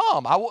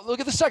become. Look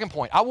at the second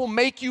point. I will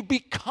make you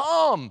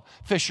become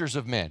fishers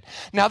of men.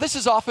 Now, this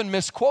is often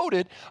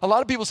misquoted. A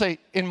lot of people say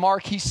in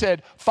Mark, he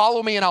said,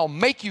 follow me and I'll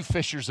make you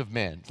fishers of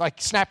men.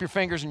 Like snap your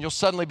fingers and you'll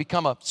suddenly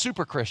become a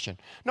super Christian.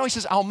 No, he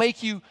says, I'll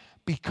make you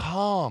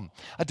become.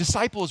 A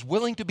disciple is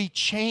willing to be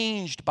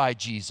changed by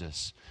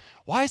Jesus.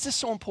 Why is this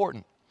so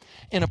important?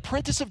 An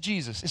apprentice of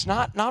Jesus is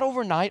not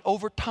overnight,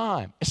 over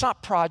time. It's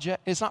not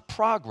project, it's not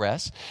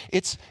progress.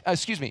 It's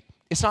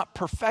not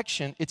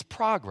perfection, it's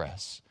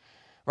progress.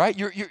 Right?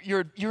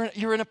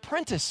 You're an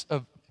apprentice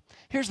of.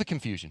 Here's the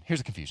confusion,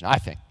 I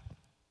think.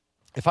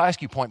 If I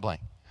ask you point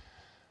blank,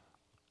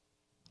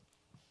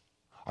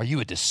 are you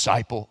a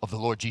disciple of the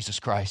Lord Jesus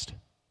Christ?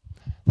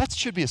 That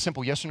should be a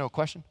simple yes or no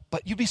question.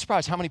 But you'd be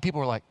surprised how many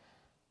people are like,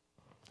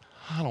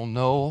 I don't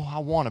know, I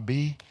want to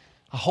be.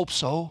 I hope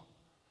so.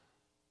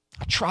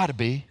 I try to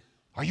be.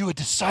 Are you a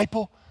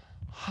disciple?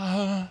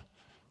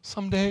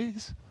 Some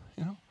days,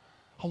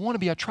 I want to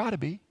be, I try to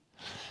be.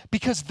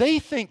 Because they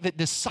think that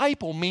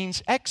disciple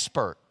means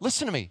expert.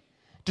 Listen to me.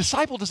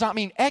 Disciple does not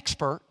mean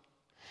expert.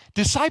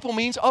 Disciple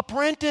means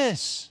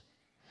apprentice.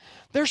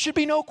 There should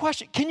be no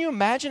question. Can you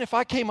imagine if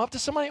I came up to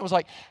somebody and was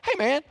like, hey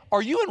man,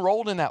 are you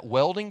enrolled in that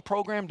welding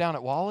program down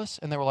at Wallace?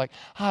 And they were like,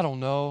 I don't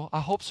know, I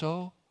hope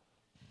so.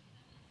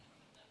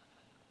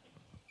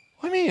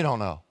 What do you mean you don't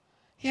know?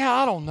 Yeah,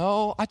 I don't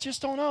know. I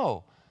just don't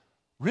know.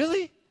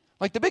 Really?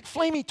 Like the big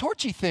flamey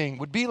torchy thing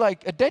would be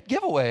like a dead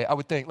giveaway, I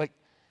would think. Like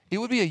it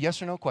would be a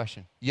yes or no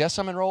question. Yes,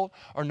 I'm enrolled,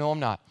 or no, I'm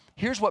not.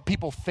 Here's what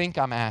people think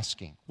I'm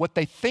asking. What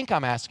they think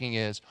I'm asking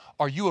is,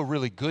 are you a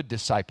really good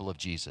disciple of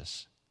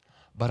Jesus?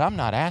 But I'm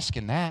not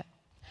asking that.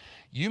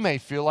 You may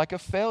feel like a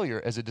failure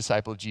as a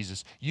disciple of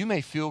Jesus. You may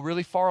feel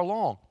really far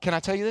along. Can I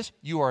tell you this?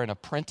 You are an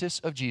apprentice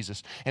of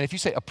Jesus. And if you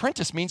say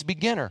apprentice means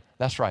beginner,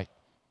 that's right.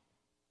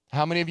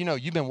 How many of you know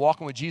you've been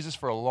walking with Jesus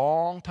for a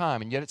long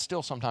time, and yet it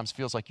still sometimes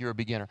feels like you're a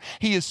beginner?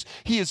 Jesus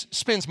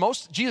spends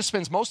most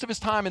of his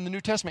time in the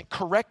New Testament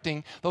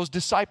correcting those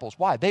disciples.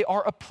 Why? They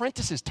are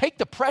apprentices. Take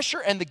the pressure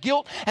and the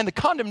guilt and the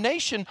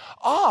condemnation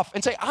off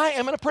and say, I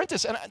am an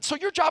apprentice. And so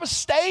your job is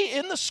stay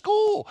in the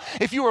school.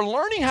 If you are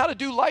learning how to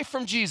do life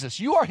from Jesus,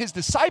 you are his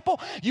disciple,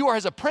 you are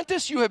his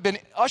apprentice, you have been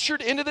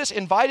ushered into this,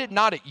 invited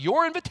not at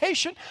your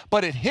invitation,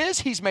 but at his.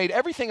 He's made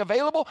everything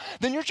available.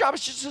 Then your job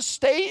is just to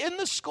stay in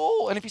the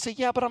school. And if you say,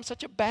 yeah, but I'm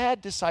such a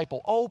bad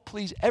disciple. Oh,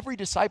 please, every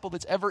disciple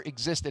that's ever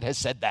existed has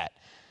said that.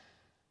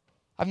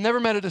 I've never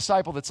met a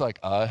disciple that's like,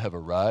 I have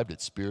arrived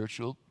at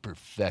spiritual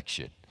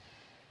perfection.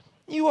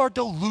 You are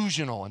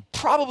delusional and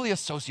probably a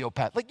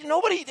sociopath. Like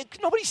nobody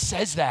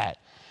says that.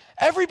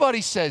 Everybody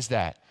says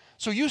that.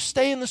 So you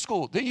stay in the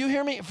school. Do you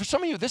hear me? For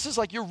some of you, this is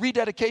like your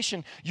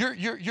rededication.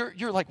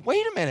 You're like,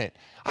 wait a minute.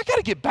 I got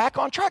to get back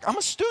on track. I'm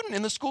a student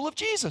in the school of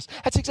Jesus.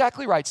 That's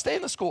exactly right. Stay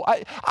in the school.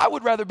 I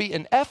would rather be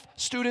an F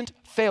student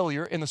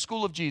failure in the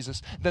school of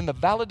Jesus than the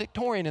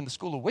valedictorian in the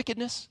school of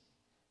wickedness.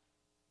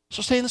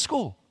 So stay in the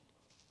school.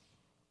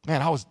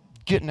 Man, I was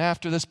getting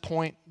after this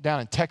point down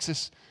in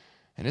Texas,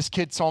 and this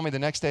kid saw me the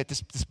next day at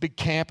this big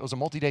camp. It was a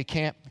multi-day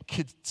camp. The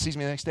kid sees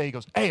me the next day. He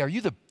goes, hey, are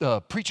you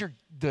the preacher,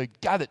 the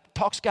guy that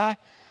talks guy?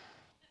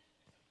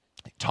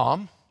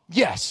 Tom?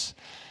 Yes.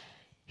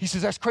 He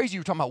says, that's crazy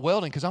you were talking about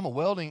welding, because I'm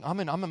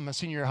in my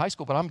senior year of high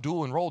school, but I'm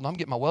dual enrolled, and I'm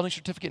getting my welding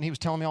certificate, and he was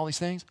telling me all these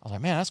things. I was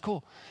like, man, that's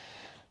cool.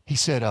 He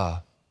said,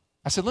 I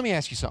said, let me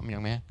ask you something,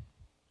 young man.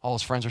 All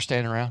his friends are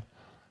standing around.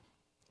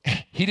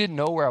 He didn't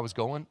know where I was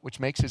going, which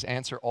makes his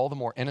answer all the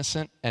more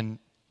innocent and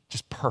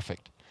just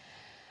perfect.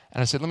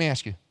 And I said, let me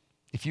ask you,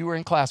 if you were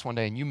in class one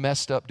day and you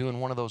messed up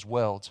doing one of those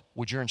welds,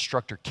 would your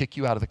instructor kick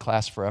you out of the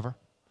class forever?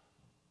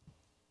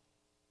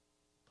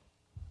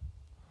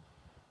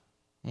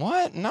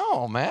 What?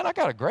 No, man, I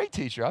got a great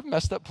teacher. I've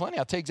messed up plenty.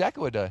 I'll tell you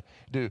exactly what to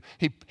do.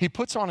 He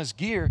puts on his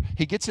gear.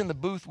 He gets in the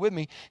booth with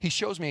me. He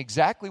shows me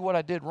exactly what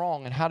I did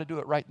wrong and how to do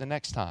it right the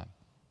next time.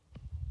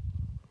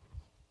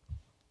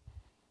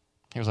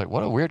 He was like,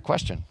 what a weird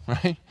question,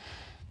 right?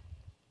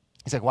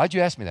 He's like, why'd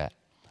you ask me that?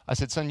 I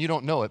said, son, you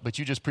don't know it, but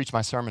you just preached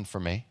my sermon for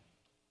me.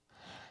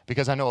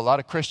 Because I know a lot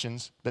of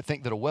Christians that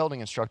think that a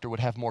welding instructor would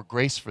have more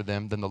grace for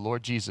them than the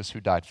Lord Jesus who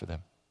died for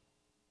them.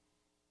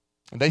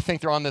 And they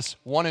think they're on this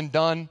one and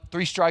done,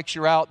 3 strikes,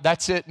 you're out,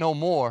 that's it, no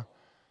more.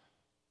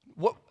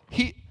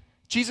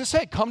 Jesus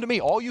said, come to me,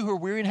 all you who are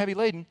weary and heavy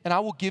laden, and I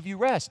will give you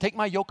rest. Take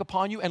my yoke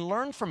upon you and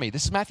learn from me.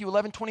 This is Matthew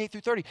 11, 28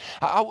 through 30.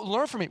 I will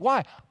learn from me.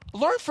 Why?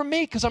 Learn from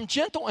me because I'm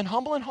gentle and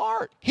humble in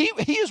heart. He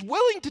is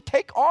willing to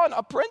take on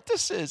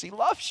apprentices. He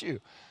loves you.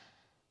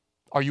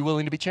 Are you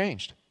willing to be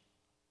changed?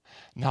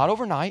 Not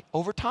overnight,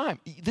 over time.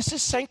 This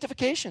is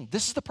sanctification.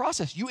 This is the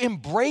process. You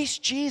embrace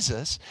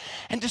Jesus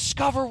and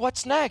discover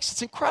what's next.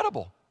 It's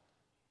incredible.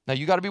 Now,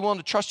 you got to be willing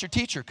to trust your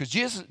teacher because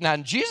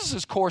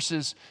Jesus'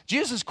 courses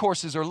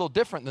are a little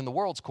different than the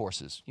world's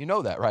courses. You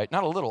know that, right?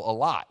 Not a little, a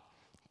lot.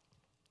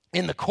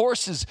 In the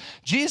courses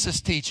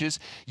Jesus teaches,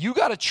 you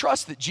got to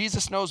trust that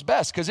Jesus knows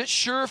best because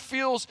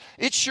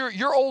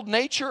your old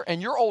nature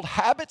and your old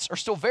habits are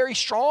still very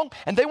strong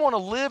and they want to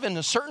live in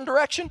a certain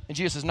direction. And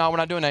Jesus says, no, we're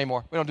not doing that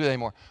anymore. We don't do that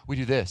anymore. We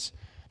do this.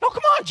 No,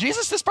 come on,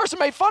 Jesus, this person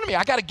made fun of me.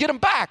 I got to get him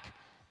back.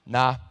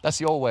 Nah, that's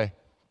the old way.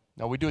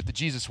 No, we do it the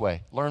Jesus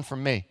way. Learn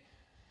from me.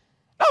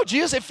 No,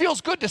 Jesus, it feels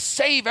good to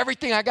save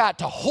everything I got,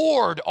 to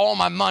hoard all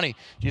my money.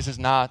 Jesus says,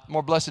 nah,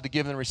 more blessed to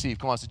give than receive.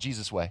 Come on, it's the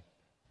Jesus way.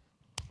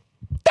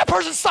 That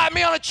person slapped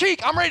me on the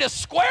cheek. I'm ready to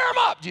square him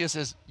up. Jesus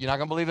says, you're not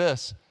going to believe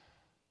this.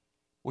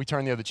 We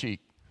turn the other cheek.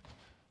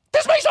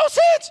 This makes no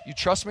sense. You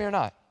trust me or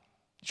not?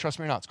 You trust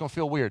me or not? It's going to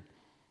feel weird.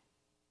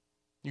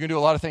 You're going to do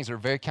a lot of things that are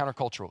very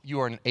countercultural. You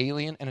are an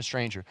alien and a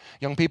stranger.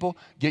 Young people,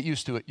 get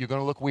used to it. You're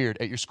going to look weird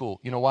at your school.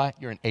 You know why?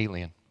 You're an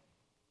alien.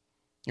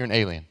 You're an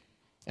alien.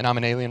 And I'm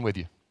an alien with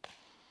you.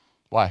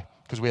 Why?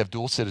 Because we have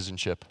dual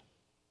citizenship.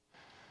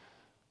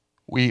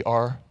 We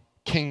are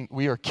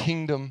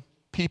kingdom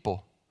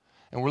people.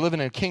 And we're living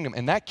in a kingdom,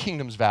 and that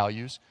kingdom's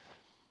values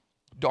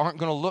aren't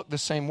going to look the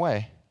same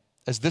way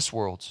as this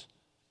world's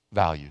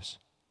values.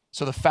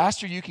 So the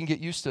faster you can get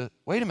used to,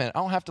 wait a minute,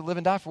 I don't have to live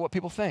and die for what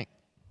people think.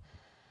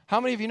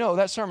 How many of you know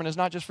that sermon is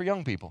not just for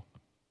young people?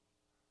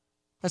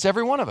 That's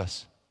every one of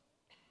us.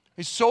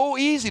 It's so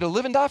easy to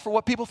live and die for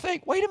what people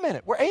think. Wait a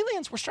minute, we're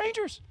aliens, we're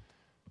strangers.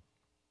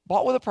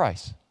 Bought with a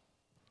price.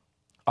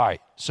 All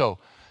right, so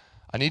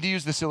I need to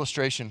use this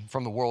illustration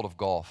from the world of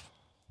golf.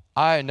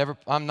 I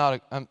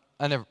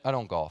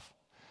don't golf.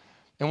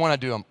 And when I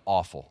do, I'm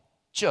awful.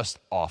 Just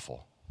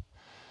awful.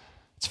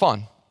 It's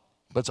fun,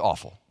 but it's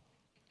awful.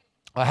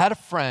 I had a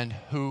friend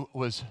who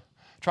was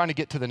trying to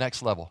get to the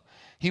next level.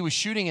 He was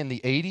shooting in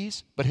the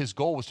 80s, but his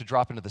goal was to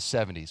drop into the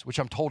 70s, which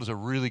I'm told is a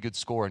really good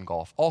score in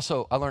golf.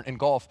 Also, I learned in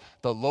golf,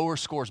 the lower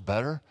score's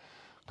better,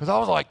 because I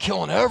was like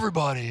killing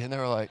everybody, and they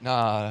were like,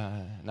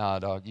 nah,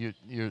 dog,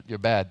 you're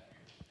bad.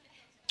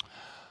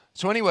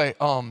 So anyway,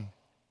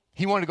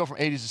 he wanted to go from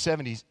 80s to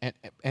 70s,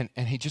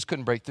 and he just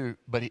couldn't break through.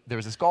 But there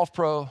was this golf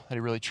pro that he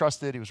really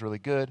trusted. He was really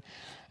good.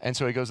 And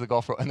so he goes to the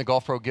golf pro, and the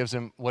golf pro gives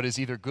him what is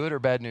either good or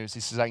bad news.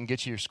 He says, I can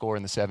get you your score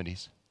in the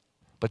 70s.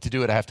 But to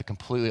do it, I have to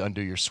completely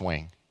undo your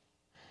swing.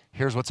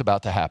 Here's what's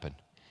about to happen.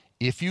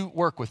 If you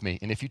work with me,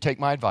 and if you take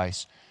my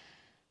advice,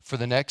 for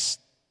the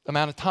next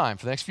amount of time,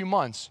 for the next few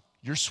months,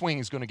 your swing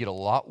is going to get a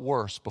lot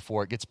worse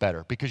before it gets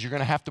better because you're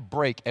going to have to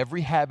break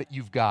every habit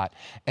you've got,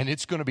 and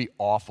it's going to be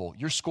awful.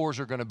 Your scores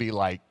are going to be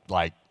like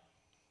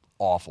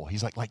awful.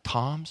 He's like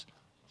Tom's?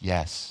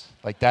 Yes.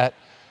 Like that?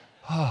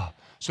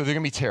 So they're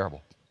going to be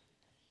terrible.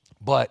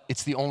 But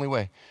it's the only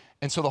way.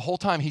 And so the whole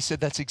time he said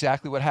that's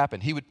exactly what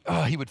happened. He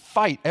would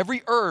fight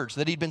every urge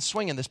that he'd been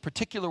swinging this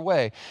particular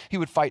way. He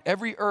would fight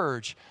every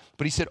urge.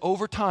 But he said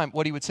over time,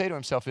 what he would say to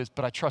himself is,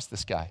 but I trust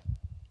this guy.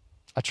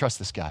 I trust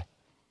this guy.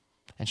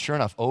 And sure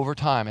enough, over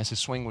time, as his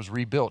swing was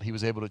rebuilt, he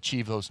was able to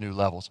achieve those new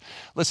levels.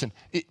 Listen,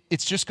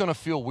 it's just going to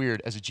feel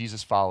weird as a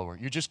Jesus follower.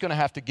 You're just going to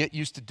have to get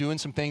used to doing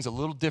some things a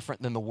little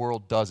different than the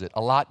world does it,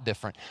 a lot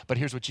different. But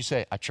here's what you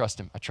say, I trust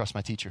him. I trust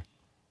my teacher.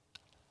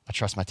 I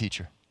trust my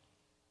teacher.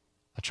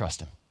 I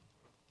trust him.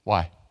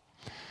 Why?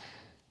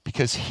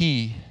 Because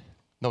he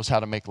knows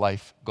how to make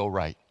life go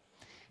right.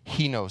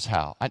 He knows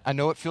how. I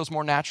know it feels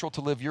more natural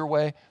to live your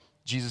way.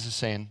 Jesus is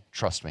saying,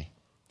 trust me.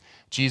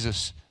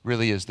 Jesus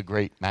really is the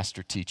great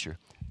master teacher.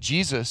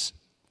 Jesus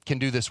can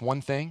do this one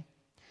thing.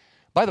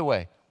 By the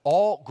way,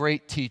 all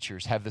great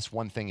teachers have this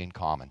one thing in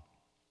common.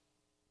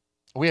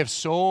 We have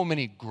so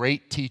many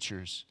great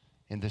teachers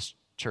in this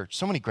church,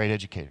 so many great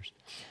educators.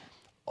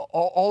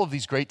 All of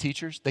these great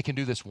teachers, they can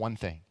do this one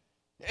thing.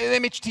 They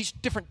may teach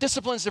different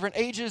disciplines, different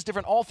ages,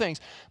 different all things,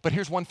 but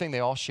here's one thing they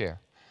all share.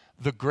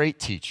 The great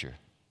teacher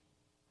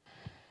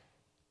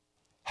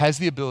has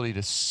the ability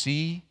to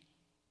see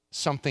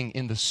something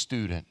in the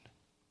student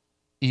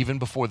even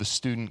before the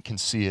student can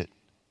see it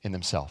in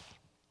themselves.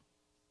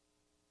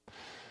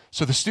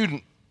 So the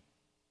student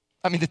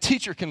I mean, the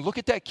teacher can look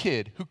at that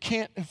kid who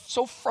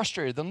so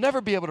frustrated, they'll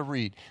never be able to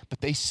read, but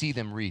they see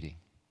them reading.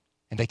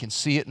 And they can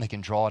see it and they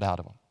can draw it out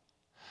of them.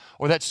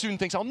 Or that student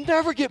thinks, I'll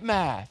never get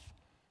math.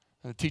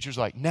 And the teacher's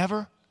like,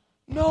 never?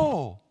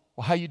 No.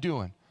 Well, how you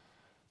doing?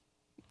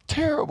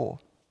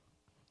 Terrible.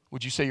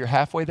 Would you say you're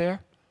halfway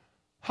there?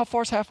 How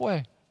far's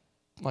halfway?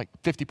 Like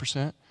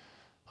 50%.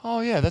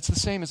 Oh, yeah, that's the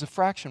same as a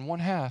fraction,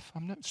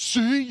 1/2.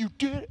 See, you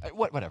did it.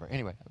 Whatever.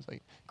 Anyway, I was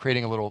like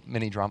creating a little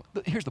mini drama.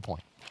 But here's the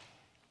point.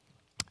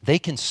 They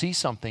can see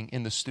something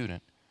in the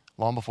student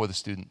long before the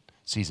student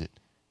sees it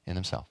in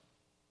himself.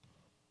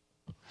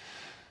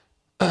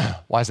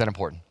 Why is that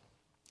important?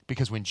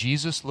 Because when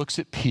Jesus looks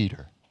at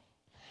Peter,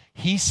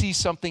 he sees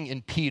something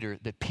in Peter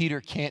that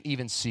Peter can't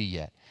even see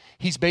yet.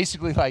 He's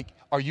basically like,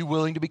 are you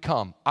willing to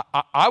become?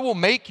 I will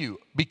make you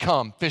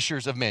become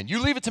fishers of men.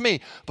 You leave it to me.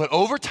 But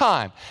over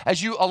time,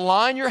 as you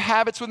align your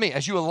habits with me,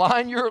 as you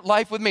align your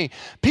life with me,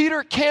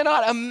 Peter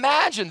cannot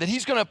imagine that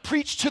he's going to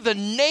preach to the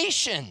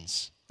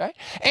nations. Right?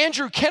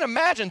 Andrew can't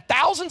imagine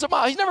thousands of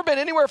miles. He's never been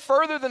anywhere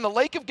further than the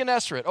Lake of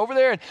Gennesaret over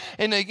there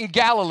in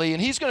Galilee, and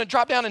he's going to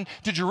drop down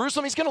into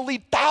Jerusalem. He's going to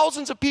lead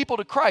thousands of people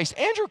to Christ.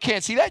 Andrew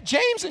can't see that.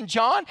 James and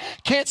John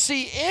can't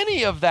see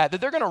any of that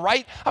they're going to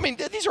write. I mean,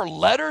 these are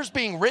letters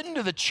being written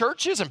to the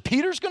churches, and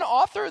Peter's going to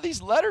author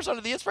these letters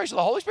under the inspiration of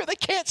the Holy Spirit. They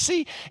can't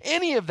see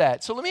any of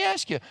that. So let me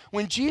ask you,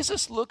 when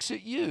Jesus looks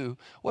at you,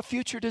 what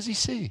future does he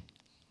see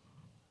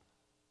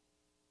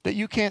that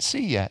you can't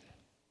see yet?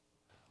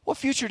 What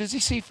future does he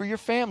see for your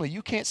family?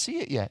 You can't see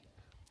it yet.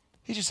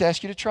 He just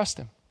asks you to trust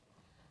him.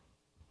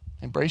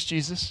 Embrace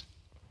Jesus.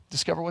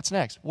 Discover what's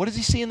next. What does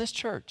he see in this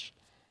church?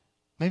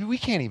 Maybe we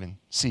can't even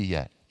see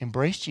yet.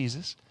 Embrace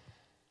Jesus.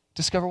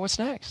 Discover what's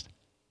next.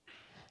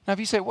 Now, if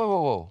you say,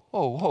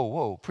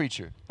 whoa,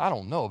 preacher, I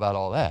don't know about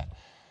all that.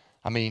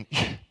 I mean,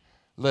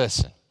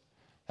 listen,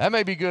 that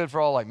may be good for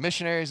all like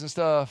missionaries and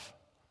stuff.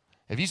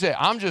 If you say,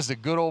 I'm just a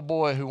good old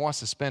boy who wants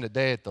to spend a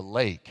day at the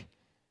lake,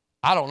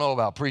 I don't know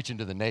about preaching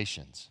to the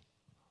nations.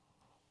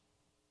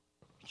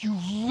 You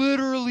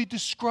literally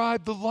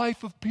described the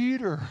life of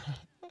Peter.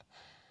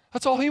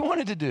 That's all he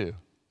wanted to do.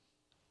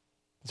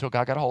 Until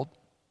God got a hold.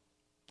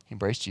 He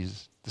embraced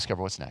Jesus.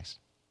 Discover what's next.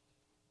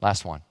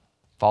 Last one.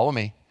 Follow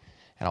me,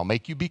 and I'll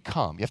make you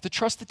become. You have to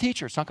trust the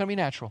teacher. It's not going to be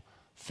natural.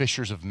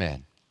 Fishers of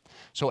men.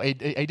 So a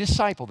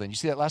disciple then, you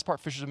see that last part,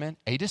 fishers of men?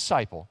 A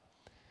disciple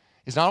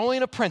is not only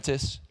an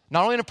apprentice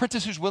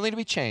who's willing to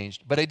be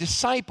changed, but a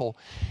disciple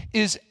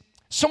is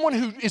someone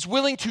who is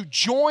willing to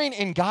join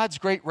in God's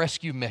great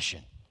rescue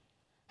mission.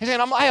 He's saying,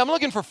 I'm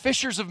looking for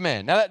fishers of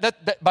men. Now,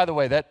 that by the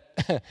way,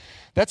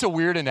 that's a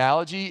weird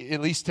analogy,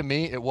 at least to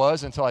me it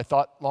was until I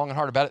thought long and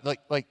hard about it.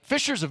 Like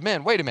fishers of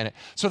men, wait a minute.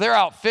 So they're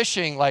out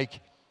fishing,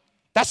 like,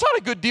 that's not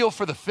a good deal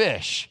for the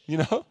fish, you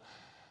know?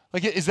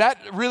 Like, is that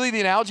really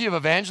the analogy of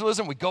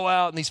evangelism? We go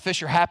out and these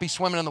fish are happy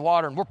swimming in the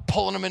water and we're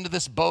pulling them into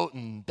this boat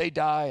and they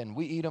die and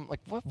we eat them.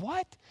 Like,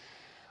 what?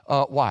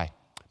 Why?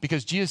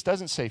 Because Jesus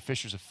doesn't say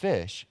fishers of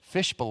fish.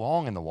 Fish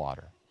belong in the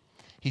water.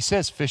 He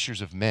says fishers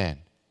of men.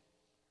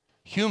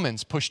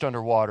 Humans pushed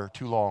underwater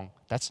too long,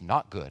 that's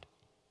not good.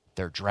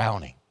 They're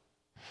drowning.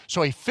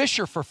 So a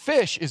fisher for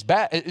fish is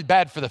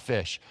bad for the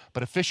fish,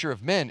 but a fisher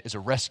of men is a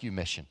rescue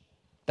mission.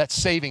 That's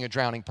saving a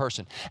drowning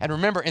person. And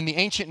remember, in the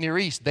ancient Near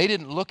East, they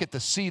didn't look at the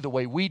sea the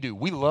way we do.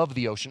 We love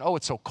the ocean. Oh,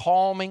 it's so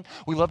calming.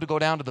 We love to go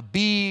down to the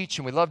beach,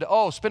 and we love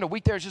to, spend a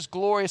week there. It's just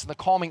glorious in the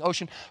calming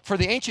ocean. For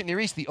the ancient Near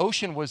East, the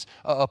ocean was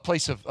a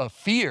place of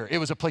fear. It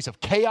was a place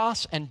of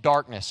chaos and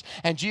darkness.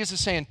 And Jesus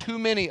is saying too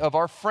many of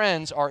our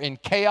friends are in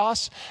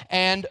chaos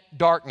and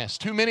darkness.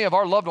 Too many of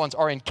our loved ones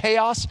are in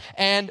chaos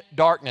and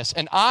darkness.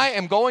 And I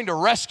am going to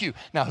rescue.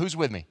 Now, who's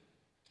with me?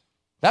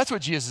 That's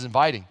what Jesus is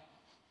inviting.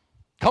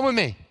 Come with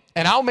me.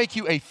 And I'll make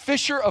you a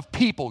fisher of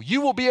people. You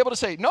will be able to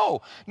say,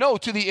 no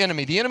to the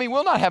enemy. The enemy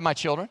will not have my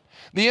children.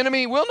 The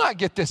enemy will not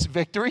get this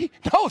victory.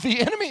 No,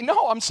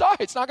 I'm sorry.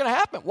 It's not going to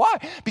happen. Why?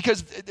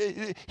 Because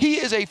he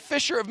is a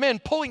fisher of men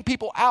pulling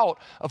people out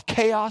of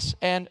chaos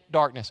and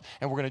darkness.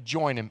 And we're going to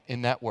join him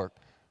in that work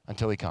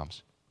until he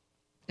comes.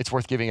 It's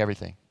worth giving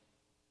everything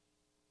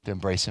to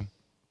embrace him,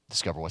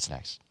 discover what's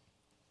next.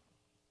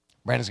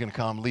 Brandon's going to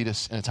come lead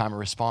us in a time of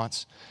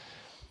response.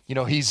 You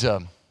know, he's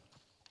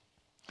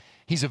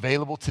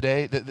available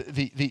today.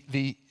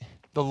 The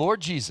Lord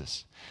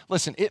Jesus.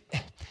 Listen,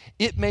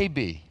 it may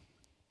be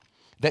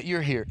that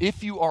you're here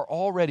if you are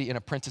already an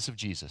apprentice of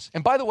Jesus.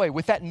 And by the way,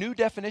 with that new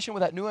definition,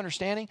 with that new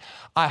understanding,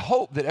 I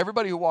hope that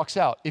everybody who walks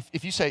out,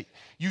 if you say,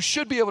 you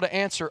should be able to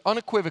answer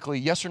unequivocally,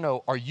 yes or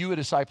no, are you a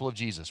disciple of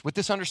Jesus? With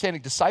this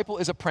understanding, disciple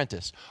is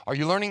apprentice. Are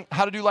you learning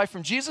how to do life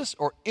from Jesus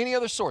or any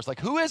other source? Like,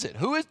 who is it?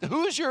 Who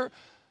is your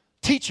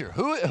teacher?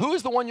 Who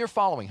is the one you're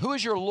following? Who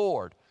is your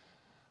Lord?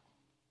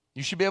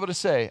 You should be able to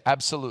say,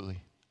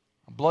 absolutely.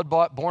 I'm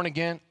blood-bought, born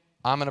again,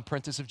 I'm an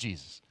apprentice of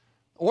Jesus.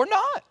 Or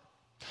not.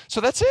 So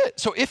that's it.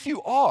 So if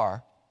you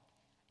are,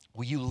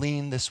 will you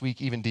lean this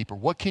week even deeper?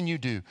 What can you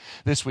do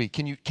this week?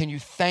 Can you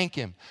thank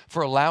him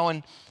for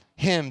allowing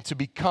him to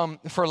become,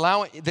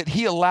 that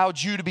he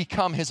allowed you to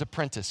become his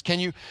apprentice? Can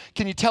you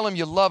tell him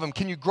you love him?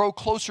 Can you grow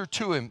closer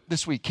to him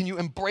this week? Can you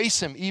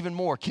embrace him even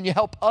more? Can you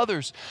help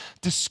others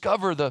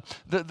discover the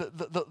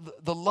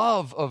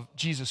love of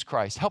Jesus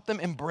Christ? Help them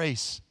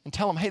embrace and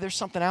tell them, hey, there's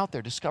something out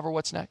there. Discover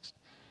what's next.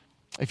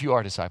 If you are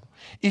a disciple.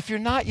 If you're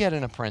not yet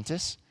an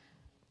apprentice,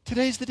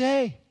 today's the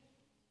day.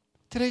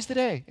 Today's the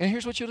day. And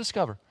here's what you'll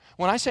discover.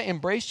 When I say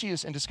embrace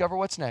Jesus and discover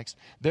what's next,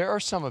 there are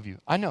some of you,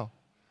 I know,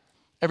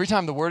 every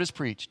time the word is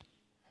preached,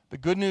 the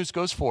good news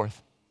goes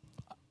forth.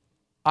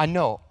 I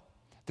know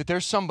that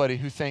there's somebody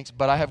who thinks,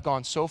 but I have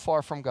gone so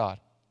far from God.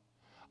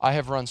 I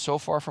have run so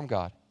far from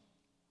God.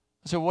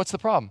 So what's the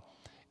problem?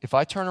 If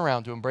I turn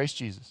around to embrace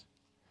Jesus,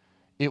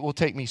 it will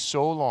take me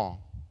so long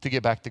to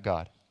get back to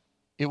God.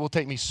 It will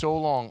take me so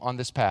long on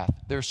this path.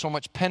 There's so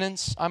much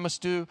penance I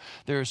must do.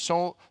 There's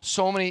so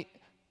many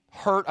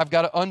hurt I've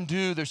got to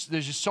undo. There's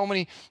just so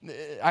many,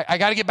 I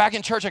got to get back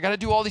in church. I got to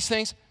do all these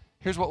things.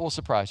 Here's what will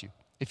surprise you.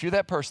 If you're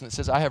that person that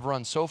says, I have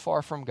run so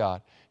far from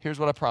God, here's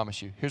what I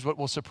promise you. Here's what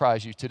will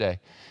surprise you today.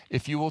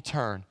 If you will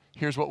turn,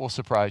 here's what will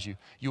surprise you.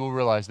 You will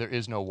realize there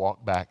is no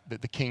walk back,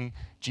 that the King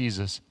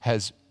Jesus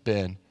has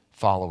been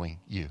following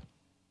you.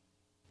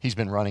 He's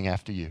been running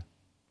after you.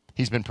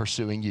 He's been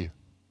pursuing you.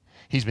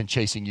 He's been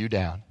chasing you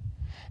down.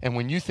 And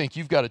when you think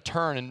you've got to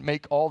turn and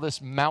make all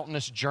this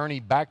mountainous journey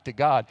back to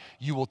God,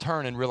 you will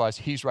turn and realize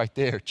he's right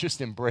there.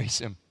 Just embrace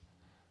him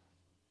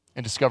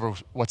and discover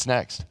what's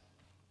next.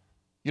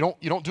 You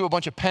don't do a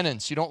bunch of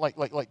penance. You don't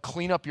like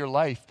clean up your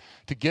life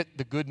to get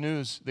the good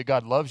news that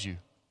God loves you.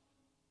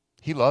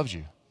 He loves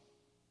you.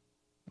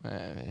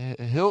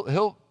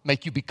 He'll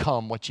make you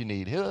become what you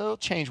need. He'll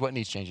change what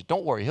needs changing.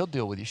 Don't worry. He'll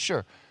deal with you,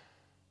 sure.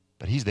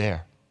 But he's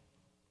there.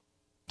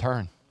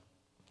 Turn.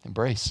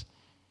 Embrace.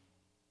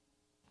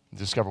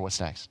 Discover what's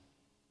next.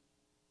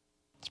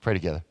 Let's pray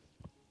together.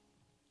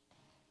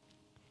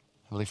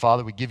 Heavenly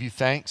Father, we give you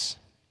thanks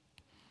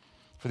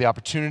for the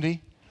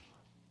opportunity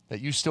that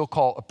you still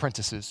call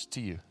apprentices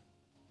to you.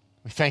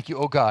 We thank you,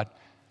 oh God,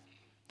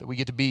 that we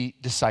get to be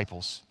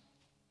disciples.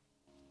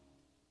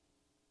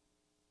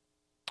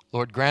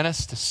 Lord, grant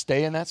us to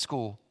stay in that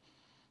school,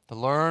 to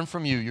learn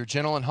from you. You're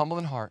gentle and humble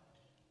in heart.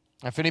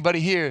 And if anybody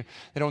here,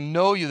 they don't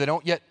know you, they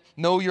don't yet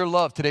know your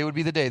love, today would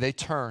be the day they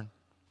turn,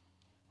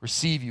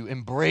 receive you,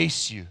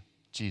 embrace you,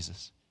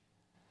 Jesus.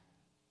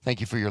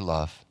 Thank you for your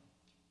love.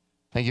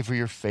 Thank you for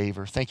your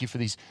favor. Thank you for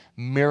these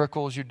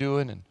miracles you're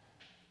doing. And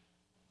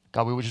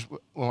God, we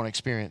want to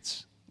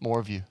experience more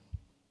of you.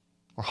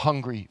 We're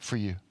hungry for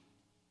you.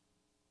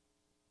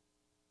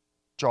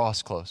 Draw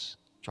us close.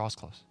 Draw us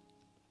close.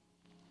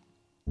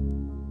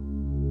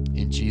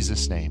 In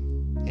Jesus'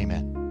 name,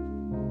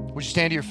 amen. Would you stand to your feet?